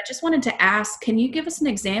I just wanted to ask, can you give us an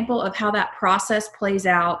example of how that process plays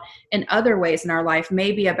out in other ways in our life?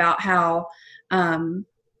 Maybe about how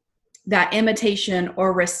that imitation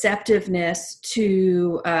or receptiveness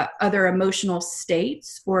to other emotional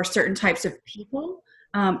states or certain types of people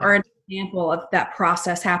are an example of that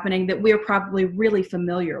process happening that we're probably really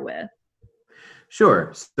familiar with.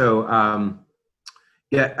 Sure. So,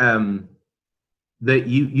 that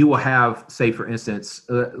you will have, say, for instance,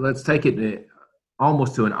 let's take it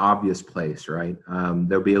almost to an obvious place, right?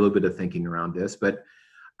 There'll be a little bit of thinking around this, but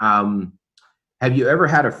have you ever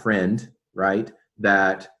had a friend, right,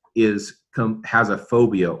 that has a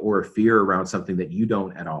phobia or a fear around something that you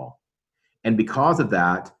don't at all? And because of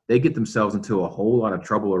that, they get themselves into a whole lot of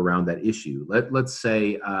trouble around that issue. Let's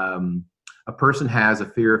say a person has a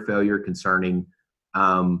fear of failure concerning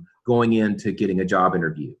going into getting a job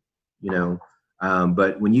interview,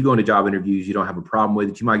 but when you go into job interviews, you don't have a problem with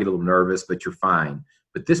it. You might get a little nervous, but you're fine.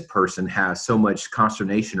 But this person has so much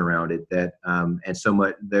consternation around it that, and so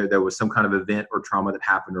much, there was some kind of event or trauma that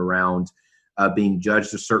happened around being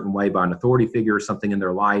judged a certain way by an authority figure or something in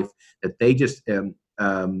their life, that they just,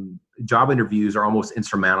 job interviews are almost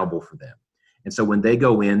insurmountable for them. And so when they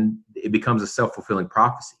go in, it becomes a self-fulfilling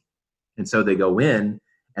prophecy. And so they go in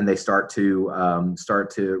and they start to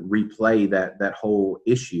replay that whole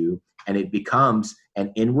issue, and it becomes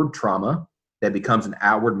an inward trauma that becomes an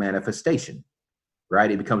outward manifestation, right?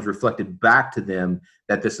 It becomes reflected back to them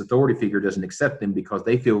that this authority figure doesn't accept them because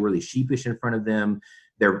they feel really sheepish in front of them.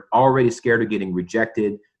 They're already scared of getting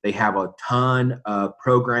rejected. They have a ton of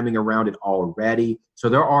programming around it already. So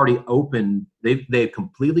they're already open. They've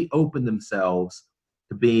completely opened themselves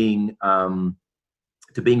to being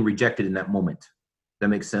rejected in that moment. That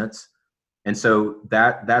makes sense? And so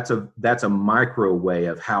that's a micro way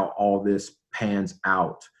of how all this pans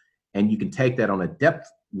out. And you can take that on a depth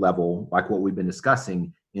level, like what we've been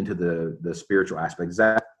discussing, into the spiritual aspect. Is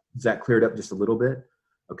that cleared up just a little bit?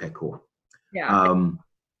 Okay, cool. Yeah.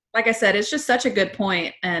 Like I said, it's just such a good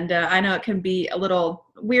point. And I know it can be a little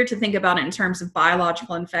weird to think about it in terms of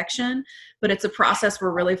biological infection, but it's a process we're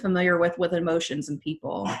really familiar with emotions and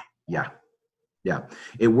people. Yeah,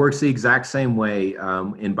 it works the exact same way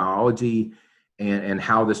in biology and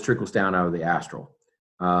how this trickles down out of the astral.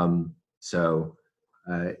 And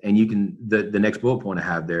you can, the next bullet point I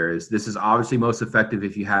have there is, this is obviously most effective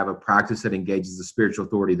if you have a practice that engages the spiritual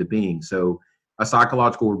authority of the being. So a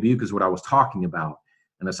psychological rebuke is what I was talking about.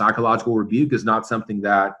 And a psychological rebuke is not something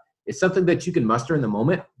that, it's something that you can muster in the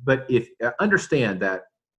moment. But if understand that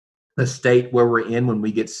the state where we're in when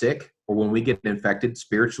we get sick or when we get infected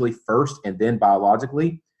spiritually first and then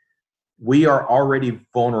biologically, we are already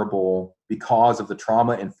vulnerable because of the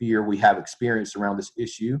trauma and fear we have experienced around this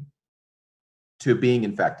issue to being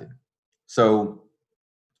infected. So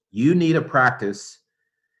you need a practice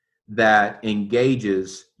that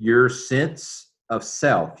engages your sense of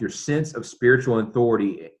self, your sense of spiritual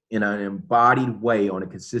authority in an embodied way on a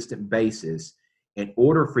consistent basis in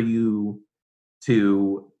order for you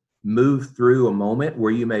to move through a moment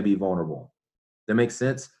where you may be vulnerable. That makes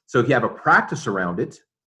sense? So if you have a practice around it,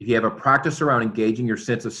 if you have a practice around engaging your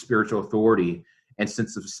sense of spiritual authority and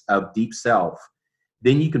sense of deep self,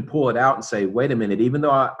 then you can pull it out and say, wait a minute, even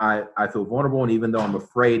though I feel vulnerable, and even though I'm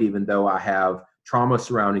afraid, even though I have trauma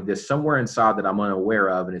surrounding this somewhere inside that I'm unaware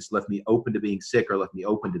of, and it's left me open to being sick or left me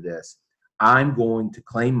open to this, I'm going to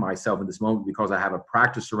claim myself in this moment because I have a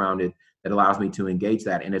practice around it that allows me to engage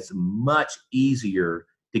that. And it's much easier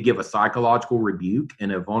to give a psychological rebuke in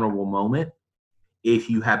a vulnerable moment if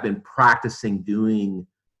you have been practicing doing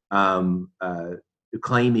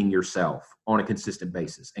claiming yourself on a consistent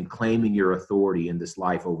basis and claiming your authority in this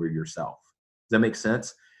life over yourself. Does that make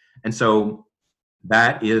sense? And so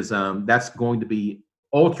that is that's going to be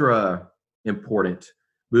ultra important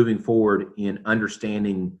moving forward in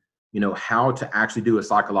understanding, how to actually do a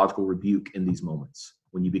psychological rebuke in these moments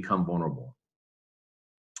when you become vulnerable.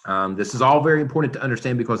 This is all very important to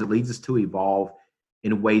understand because it leads us to evolve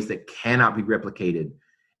in ways that cannot be replicated.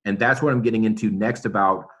 And that's what I'm getting into next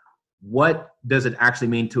about what does it actually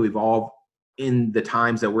mean to evolve in the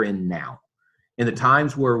times that we're in now. In the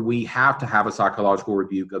times where we have to have a psychological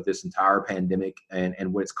rebuke of this entire pandemic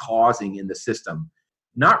and what it's causing in the system,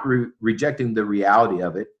 not rejecting the reality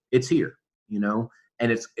of it, it's here,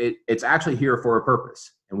 and it's actually here for a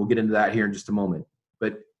purpose. And we'll get into that here in just a moment.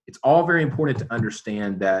 But it's all very important to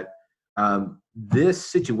understand that this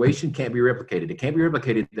situation can't be replicated. It can't be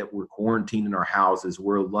replicated that we're quarantined in our houses,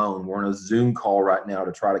 we're alone, we're on a Zoom call right now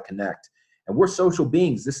to try to connect. And we're social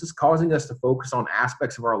beings. This is causing us to focus on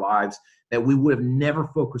aspects of our lives that we would have never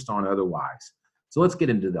focused on otherwise. So let's get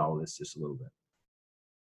into all this just a little bit.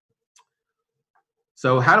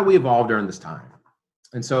 So how do we evolve during this time?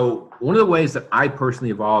 And so one of the ways that I personally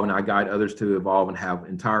evolve and I guide others to evolve and have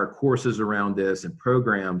entire courses around this and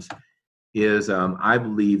programs is I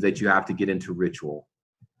believe that you have to get into ritual.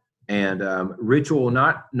 And ritual,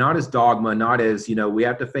 not as dogma, not as, we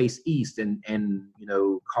have to face east and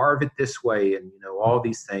carve it this way and, all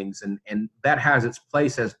these things. And that has its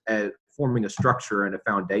place as forming a structure and a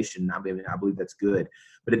foundation. I mean, I believe that's good,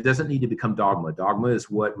 but it doesn't need to become dogma. Dogma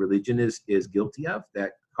is what religion is guilty of,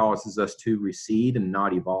 that causes us to recede and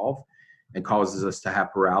not evolve and causes us to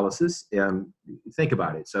have paralysis. Think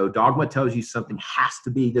about it. So dogma tells you something has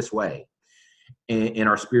to be this way in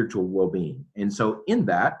our spiritual well-being. And so in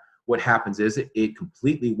that, what happens is it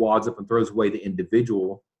completely wads up and throws away the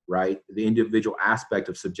individual, right? The individual aspect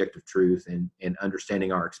of subjective truth and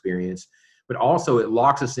understanding our experience, but also it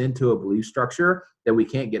locks us into a belief structure that we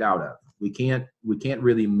can't get out of. We can't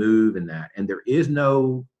really move in that. And there is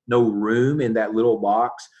no room in that little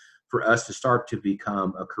box for us to start to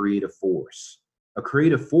become a creative force. A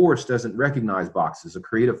creative force doesn't recognize boxes. A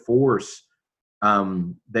creative force,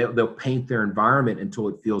 they'll paint their environment until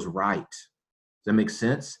it feels right. Does that make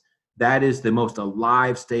sense? That is the most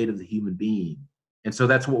alive state of the human being. And so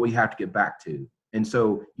that's what we have to get back to. And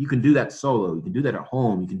so you can do that solo. You can do that at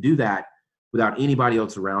home. You can do that without anybody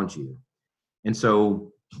else around you. And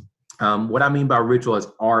so what I mean by ritual as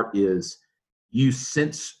art is you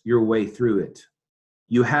sense your way through it.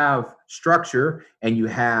 You have structure and you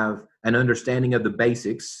have an understanding of the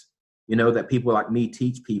basics, that people like me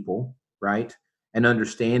teach people, right? An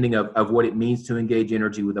understanding of what it means to engage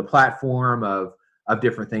energy with a platform, of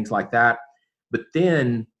different things like that. But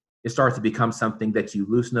then it starts to become something that you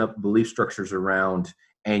loosen up belief structures around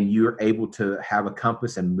and you're able to have a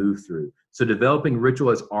compass and move through. So developing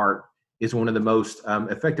ritual as art is one of the most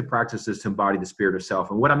effective practices to embody the spirit of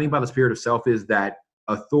self. And what I mean by the spirit of self is that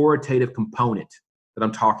authoritative component that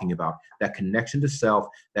I'm talking about, that connection to self,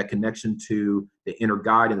 that connection to the inner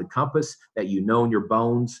guide and the compass that in your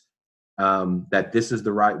bones, that this is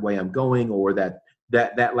the right way I'm going, or that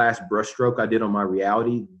last brushstroke I did on my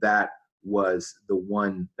reality, that was the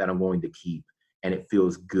one that I'm going to keep. And it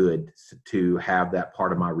feels good to have that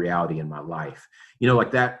part of my reality in my life.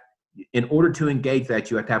 Like that, in order to engage that,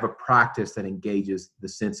 you have to have a practice that engages the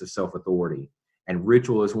sense of self-authority. And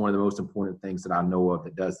ritual is one of the most important things that I know of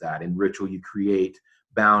that does that. In ritual, you create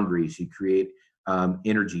boundaries, you create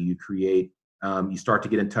energy, you start to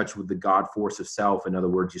get in touch with the God force of self. In other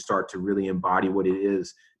words, you start to really embody what it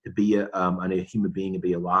is to be a human being and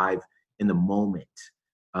be alive in the moment,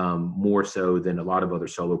 more so than a lot of other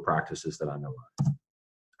solo practices that I know of.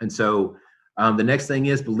 And so the next thing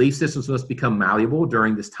is belief systems must become malleable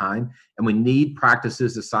during this time, and we need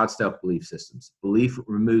practices to sidestep belief systems. Belief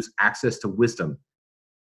removes access to wisdom.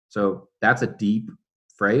 So that's a deep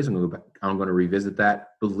phrase. I'm going to revisit that.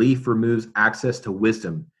 Belief removes access to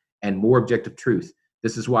wisdom and more objective truth.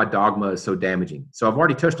 This is why dogma is so damaging. So I've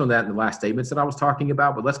already touched on that in the last statements that I was talking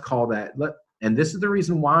about, but let's call that, and this is the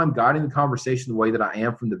reason why I'm guiding the conversation the way that I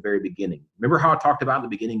am from the very beginning. Remember how I talked about in the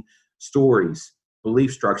beginning, stories,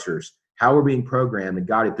 belief structures, how we're being programmed and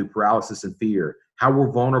guided through paralysis and fear, how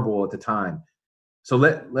we're vulnerable at the time. So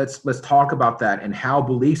let's talk about that and how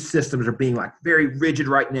belief systems are being like very rigid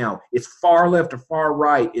right now. It's far left or far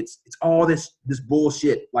right. It's all this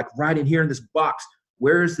bullshit, like right in here in this box.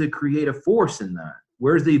 Where's the creative force in that?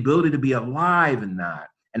 Where's the ability to be alive in that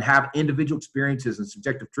and have individual experiences and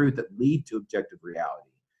subjective truth that lead to objective reality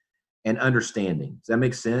and understanding? Does that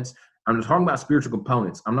make sense? I'm talking about spiritual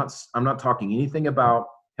components. I'm not talking anything about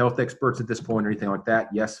health experts at this point or anything like that.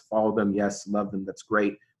 Yes, follow them. Yes, love them. That's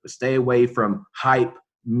great. But stay away from hype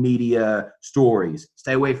media stories.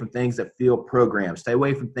 Stay away from things that feel programmed. Stay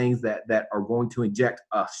away from things that are going to inject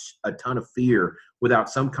us a ton of fear without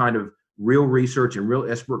some kind of real research and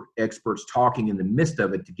real experts talking in the midst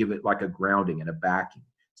of it to give it like a grounding and a backing.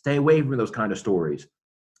 Stay away from those kind of stories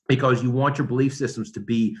because you want your belief systems to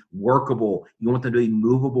be workable. You want them to be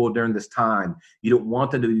movable during this time. You don't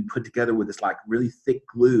want them to be put together with this like really thick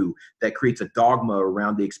glue that creates a dogma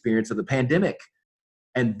around the experience of the pandemic.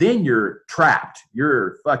 And then you're trapped.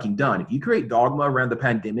 You're fucking done. If you create dogma around the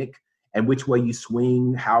pandemic and which way you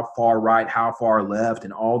swing, how far right, how far left,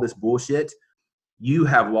 and all this bullshit, you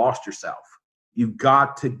have lost yourself. You've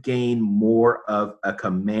got to gain more of a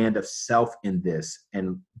command of self in this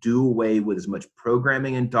and do away with as much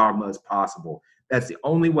programming and dogma as possible. That's the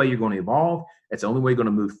only way you're going to evolve. That's the only way you're going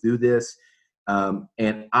to move through this.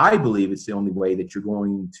 And I believe it's the only way that you're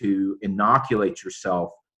going to inoculate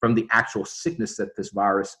yourself from the actual sickness that this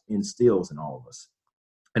virus instills in all of us.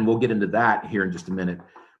 And we'll get into that here in just a minute.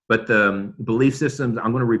 But the belief systems,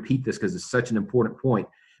 I'm going to repeat this because it's such an important point.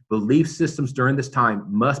 Belief systems during this time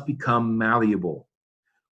must become malleable.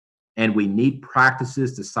 And we need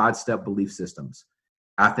practices to sidestep belief systems.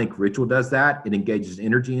 I think ritual does that. It engages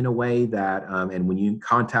energy in a way that, and when you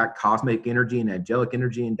contact cosmic energy and angelic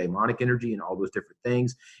energy and demonic energy and all those different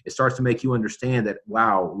things, it starts to make you understand that,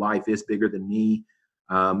 wow, life is bigger than me.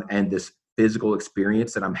 And this physical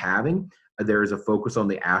experience that I'm having, there's a focus on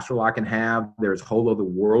the astral I can have. There's whole other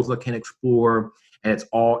worlds I can explore, and it's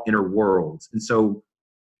all inner worlds. And so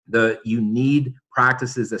you need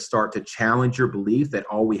practices that start to challenge your belief that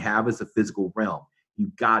all we have is the physical realm.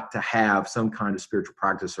 You've got to have some kind of spiritual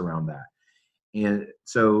practice around that. And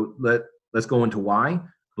so let's go into why.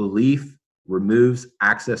 Belief removes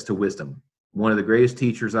access to wisdom. One of the greatest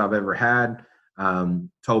teachers I've ever had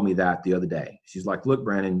told me that the other day. She's like, look,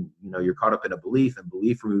 Brandon, you're caught up in a belief, and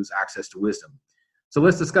belief removes access to wisdom. So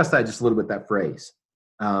let's discuss that just a little bit, that phrase.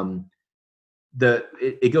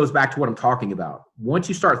 It goes back to what I'm talking about. Once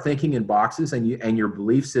you start thinking in boxes and your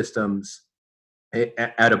belief systems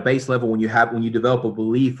at a base level, when you develop a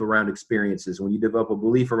belief around experiences, when you develop a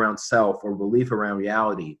belief around self or belief around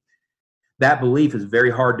reality, that belief is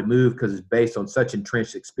very hard to move because it's based on such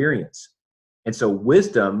entrenched experience. And so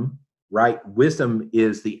wisdom, right? Wisdom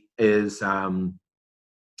is the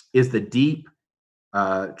deep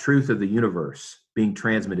truth of the universe being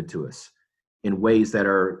transmitted to us in ways that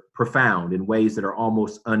are profound, in ways that are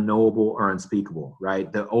almost unknowable or unspeakable,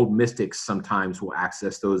 right? The old mystics sometimes will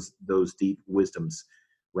access those deep wisdoms,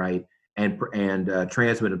 right? And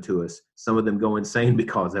transmit them to us. Some of them go insane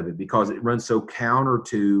because of it, because it runs so counter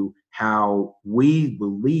to how we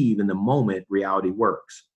believe in the moment reality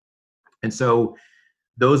works. And so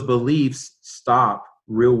those beliefs stop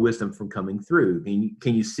real wisdom from coming through.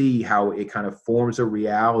 Can you see how it kind of forms a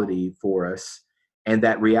reality for us? And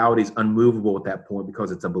that reality is unmovable at that point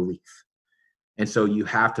because it's a belief. And so you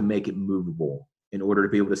have to make it movable in order to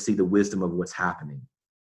be able to see the wisdom of what's happening.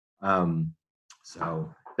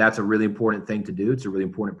 So that's a really important thing to do. It's a really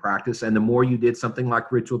important practice. And the more you did something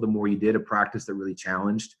like ritual, the more you did a practice that really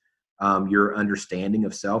challenged your understanding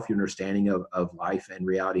of self, your understanding of life and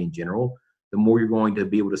reality in general, the more you're going to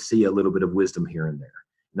be able to see a little bit of wisdom here and there.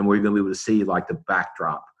 And the more you're going to be able to see like the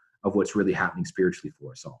backdrop of what's really happening spiritually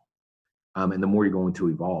for us all. And the more you're going to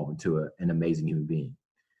evolve into an amazing human being.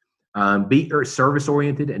 Be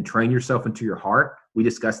service-oriented and train yourself into your heart. We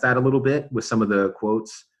discussed that a little bit with some of the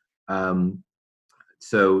quotes.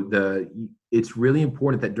 It's really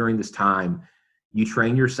important that during this time, you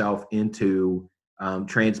train yourself into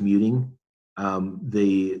transmuting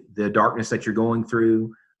the darkness that you're going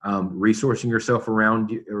through, resourcing yourself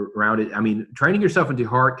around it. I mean, training yourself into your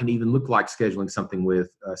heart can even look like scheduling something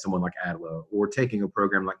with someone like Adela, or taking a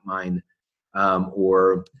program like mine,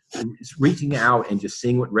 or reaching out and just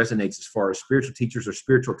seeing what resonates as far as spiritual teachers or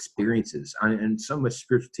spiritual experiences. And so much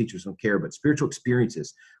spiritual teachers don't care, but spiritual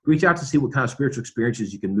experiences. Reach out to see what kind of spiritual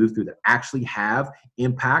experiences you can move through that actually have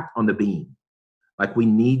impact on the being. Like, we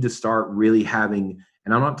need to start really having,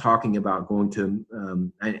 and I'm not talking about going to,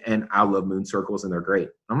 and I love moon circles and they're great.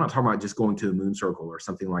 I'm not talking about just going to a moon circle or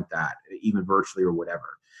something like that, even virtually or whatever,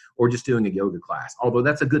 or just doing a yoga class. Although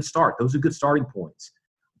that's a good start. Those are good starting points.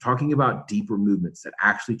 Talking about deeper movements that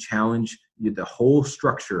actually challenge the whole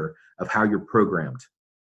structure of how you're programmed,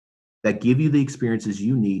 that give you the experiences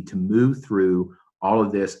you need to move through all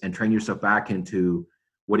of this and train yourself back into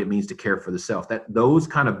what it means to care for the self. That those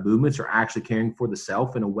kind of movements are actually caring for the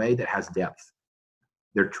self in a way that has depth.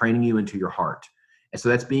 They're training you into your heart. And so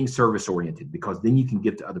that's being service oriented, because then you can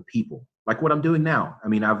give to other people, like what I'm doing now. I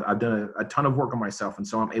mean, I've done a ton of work on myself, and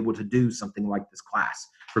so I'm able to do something like this class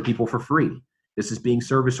for people for free. This is being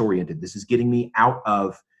service oriented. This is getting me out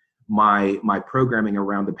of my programming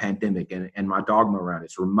around the pandemic and my dogma around it.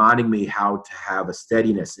 It's reminding me how to have a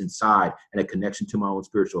steadiness inside and a connection to my own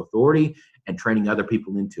spiritual authority, and training other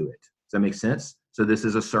people into it. Does that make sense? So this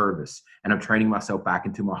is a service, and I'm training myself back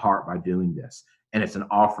into my heart by doing this. And it's an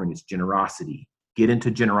offering. It's generosity. Get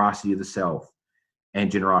into generosity of the self and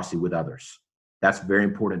generosity with others. That's very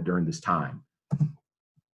important during this time.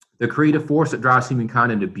 The creative force that drives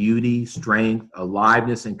humankind into beauty, strength,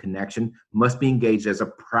 aliveness, and connection must be engaged as a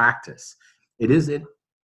practice. It isn't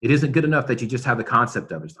good enough that you just have the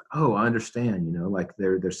concept of it. It's like, oh, I understand, like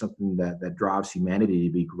there's something that drives humanity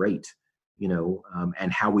to be great,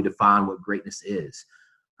 and how we define what greatness is.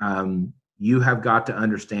 You have got to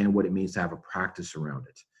understand what it means to have a practice around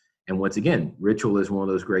it. And once again, ritual is one of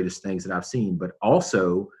those greatest things that I've seen, but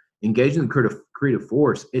also engaging the creative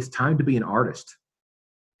force. It's time to be an artist.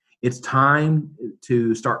 It's time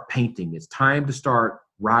to start painting. It's time to start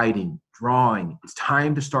writing, drawing. It's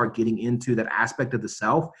time to start getting into that aspect of the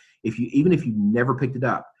self. Even if you never picked it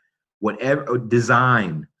up, whatever,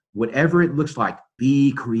 design, whatever it looks like,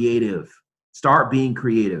 be creative. Start being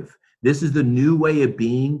creative. This is the new way of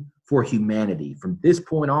being for humanity. From this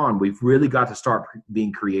point on, we've really got to start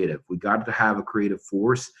being creative. We got to have a creative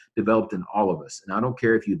force developed in all of us. And I don't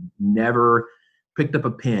care if you've never picked up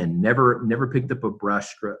a pen, never picked up a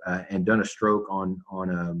brush and done a stroke on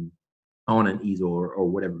an easel or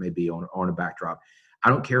whatever it may be on a backdrop. I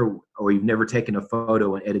don't care, or you've never taken a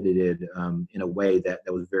photo and edited it in a way that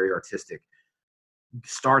was very artistic.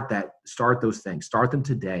 Start those things. Start them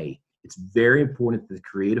today. It's very important that the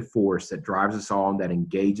creative force that drives us all and that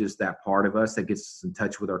engages that part of us that gets us in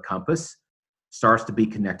touch with our compass starts to be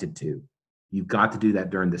connected to. You've got to do that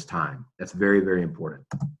during this time. That's very, very important.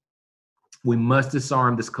 We must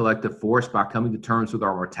disarm this collective force by coming to terms with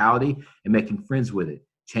our mortality and making friends with it,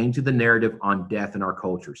 changing the narrative on death in our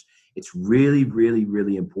cultures. It's really, really,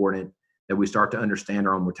 really important that we start to understand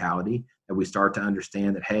our own mortality, that we start to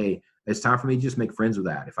understand that, hey, it's time for me to just make friends with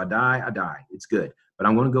that. If I die, I die. It's good. But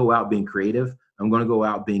I'm going to go out being creative. I'm going to go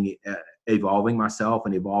out being evolving myself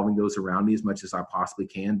and evolving those around me as much as I possibly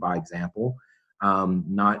can by example.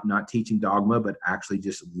 Not teaching dogma, but actually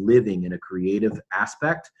just living in a creative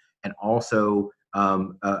aspect, and also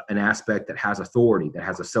an aspect that has authority, that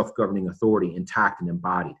has a self-governing authority intact and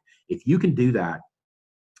embodied. If you can do that,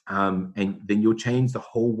 and then you'll change the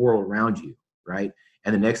whole world around you, right?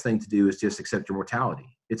 And the next thing to do is just accept your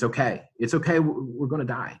mortality. It's okay. It's okay. We're going to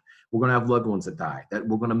die. We're going to have loved ones that die. That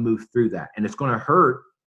we're going to move through that, and it's going to hurt,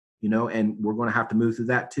 and we're going to have to move through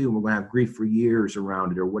that too. And we're going to have grief for years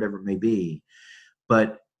around it, or whatever it may be.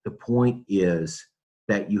 But the point is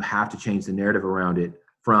that you have to change the narrative around it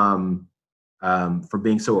from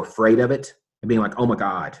being so afraid of it and being like, oh my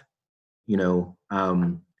God,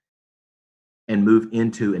 and move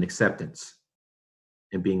into an acceptance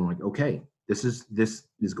and being like, okay, this is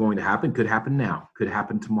going to happen. Could happen now, could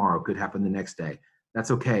happen tomorrow, could happen the next day.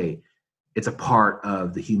 That's okay. It's a part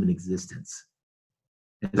of the human existence.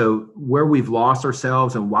 And so where we've lost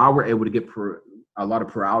ourselves and why we're able to get a lot of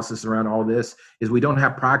paralysis around all this is we don't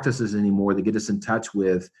have practices anymore that get us in touch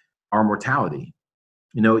with our mortality.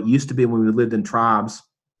 It used to be when we lived in tribes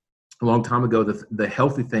a long time ago, the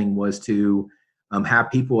healthy thing was to have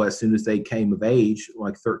people, as soon as they came of age,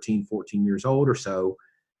 like 13, 14 years old or so,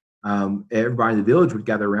 everybody in the village would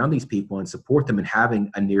gather around these people and support them in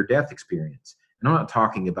having a near-death experience. And I'm not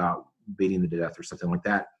talking about beating them to death or something like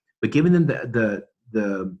that, but giving them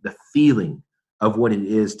the feeling of what it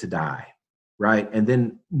is to die, right? And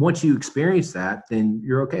then once you experience that, then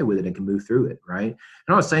you're okay with it and can move through it, right? And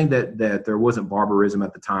I'm not saying that there wasn't barbarism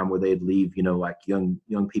at the time where they'd leave, like young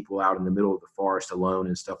people out in the middle of the forest alone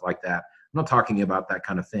and stuff like that. I'm not talking about that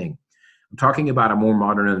kind of thing. I'm talking about a more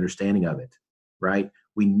modern understanding of it, right?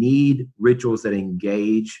 We need rituals that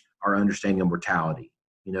engage our understanding of mortality,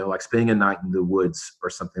 like spending a night in the woods or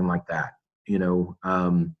something like that,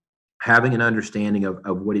 having an understanding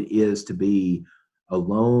of what it is to be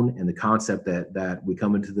alone, and the concept that we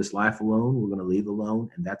come into this life alone, we're going to leave alone,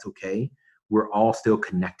 and that's okay. We're all still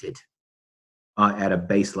connected at a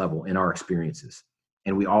base level in our experiences,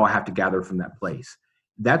 and we all have to gather from that place.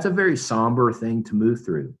 That's a very somber thing to move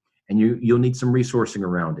through, and you'll need some resourcing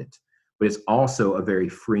around it, but it's also a very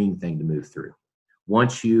freeing thing to move through.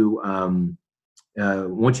 Once you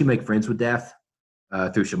make friends with death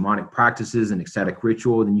through shamanic practices and ecstatic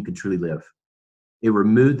ritual, then you can truly live. It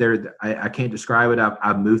removed I can't describe it.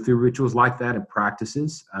 I've moved through rituals like that and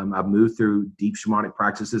practices. I've moved through deep shamanic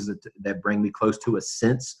practices that bring me close to a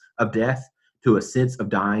sense of death, to a sense of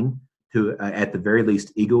dying, to at the very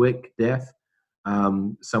least egoic death,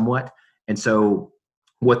 somewhat. And so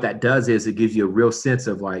what that does is it gives you a real sense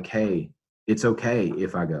of like, hey, it's okay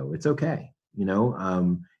if I go. It's okay.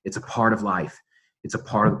 It's a part of life. It's a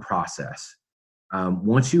part of the process.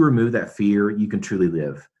 Once you remove that fear, you can truly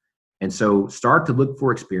live. And so start to look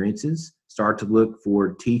for experiences, start to look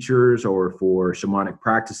for teachers or for shamanic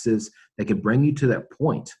practices that can bring you to that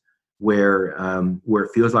point where it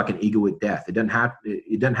feels like an egoic death. It doesn't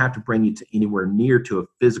have to bring you to anywhere near to a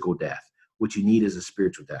physical death. What you need is a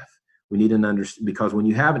spiritual death. We need an because when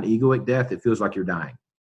you have an egoic death, it feels like you're dying,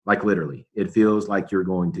 like literally. It feels like you're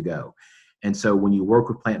going to go. And so when you work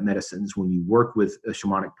with plant medicines, when you work with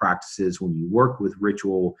shamanic practices, when you work with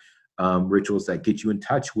rituals that get you in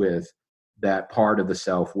touch with that part of the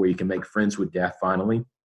self where you can make friends with death finally,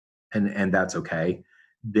 and that's okay,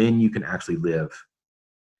 then you can actually live.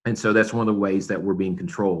 And so that's one of the ways that we're being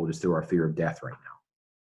controlled is through our fear of death right now.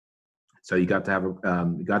 So you got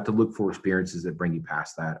to look for experiences that bring you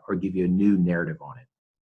past that or give you a new narrative on it.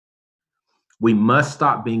 We must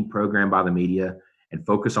stop being programmed by the media and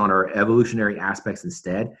focus on our evolutionary aspects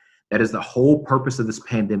instead. That is the whole purpose of this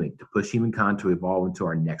pandemic, to push humankind to evolve into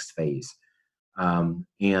our next phase.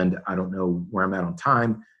 And I don't know where I'm at on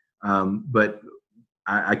time, but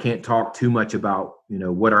I can't talk too much about,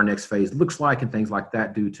 what our next phase looks like and things like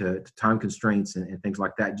that due to time constraints and things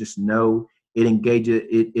like that. Just know it engages.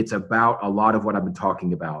 It's about a lot of what I've been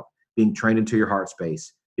talking about, being trained into your heart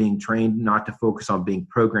space, being trained not to focus on being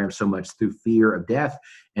programmed so much through fear of death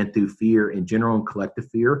and through fear in general and collective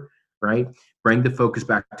fear, right? Bring the focus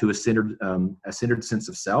back to a centered sense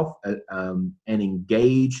of self, and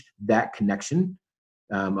engage that connection.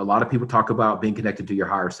 A lot of people talk about being connected to your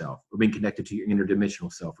higher self, or being connected to your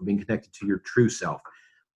interdimensional self, or being connected to your true self.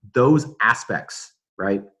 Those aspects,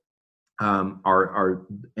 right, are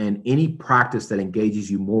and any practice that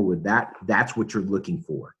engages you more with that, that's what you're looking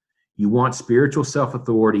for. You want spiritual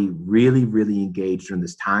self-authority really, really engaged during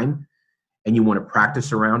this time, and you want to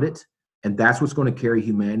practice around it. And that's what's going to carry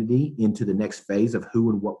humanity into the next phase of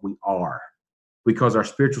who and what we are. Because our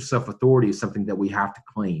spiritual self-authority is something that we have to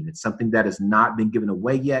claim. It's something that has not been given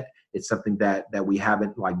away yet. It's something that we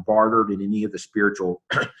haven't bartered in any of the spiritual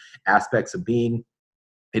aspects of being.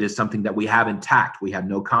 It is something that we have intact. We have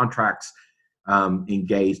no contracts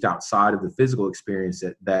engaged outside of the physical experience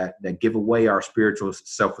that give away our spiritual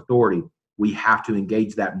self-authority. We have to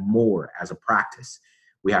engage that more as a practice.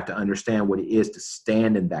 We have to understand what it is to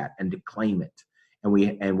stand in that and to claim it. And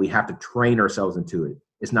we have to train ourselves into it.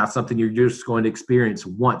 It's not something you're just going to experience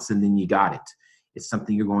once and then you got it. It's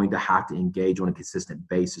something you're going to have to engage on a consistent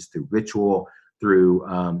basis through ritual, through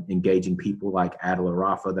engaging people like Adela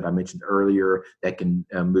Rafa that I mentioned earlier, that can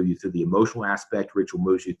move you through the emotional aspect. Ritual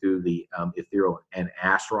moves you through the ethereal and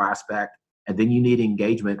astral aspect. And then you need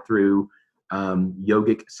engagement through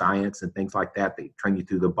yogic science and things like that train you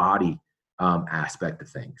through the body aspect of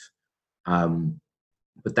things.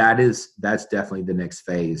 But that's definitely the next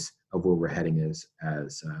phase of where we're heading as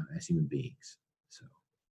human beings. So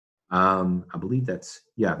I believe that's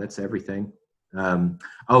everything. The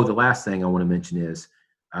last thing I want to mention is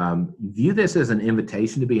view this as an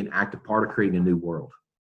invitation to be an active part of creating a new world.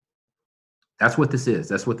 That's what this is.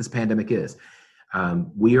 That's what this pandemic is.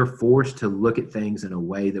 We are forced to look at things in a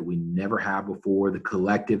way that we never have before. The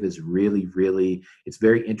collective is really, really, it's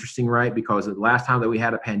very interesting, right? Because the last time that we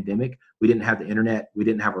had a pandemic, we didn't have the internet, we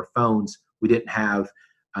didn't have our phones, we didn't have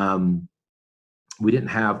all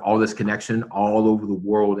this connection all over the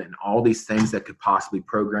world and all these things that could possibly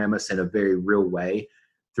program us in a very real way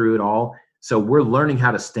through it all. So we're learning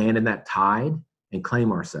how to stand in that tide and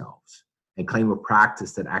claim ourselves and claim a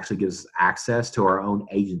practice that actually gives us access to our own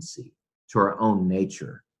agency, to our own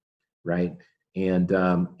nature, right? And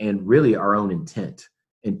really our own intent.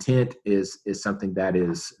 Intent is something that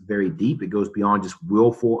is very deep. It goes beyond just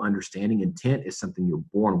willful understanding. Intent is something you're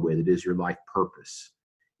born with. It is your life purpose.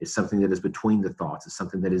 It's something that is between the thoughts. It's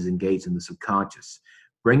something that is engaged in the subconscious.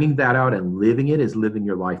 Bringing that out and living it is living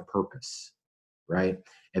your life purpose, right?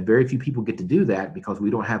 And very few people get to do that because we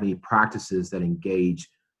don't have any practices that engage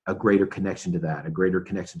a greater connection to that, a greater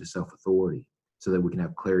connection to self-authority, so that we can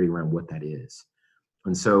have clarity around what that is.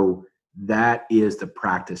 And so that is the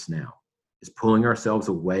practice now, is pulling ourselves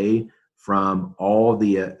away from all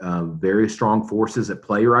the very strong forces at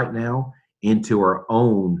play right now into our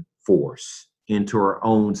own force, into our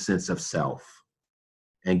own sense of self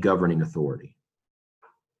and governing authority.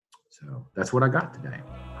 So that's what I got today.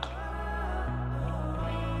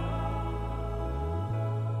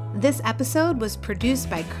 This episode was produced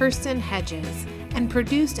by Kirsten Hedges and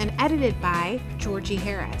produced and edited by Georgie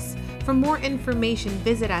Harris. For more information,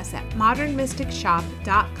 visit us at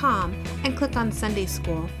modernmysticshop.com and click on Sunday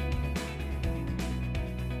School.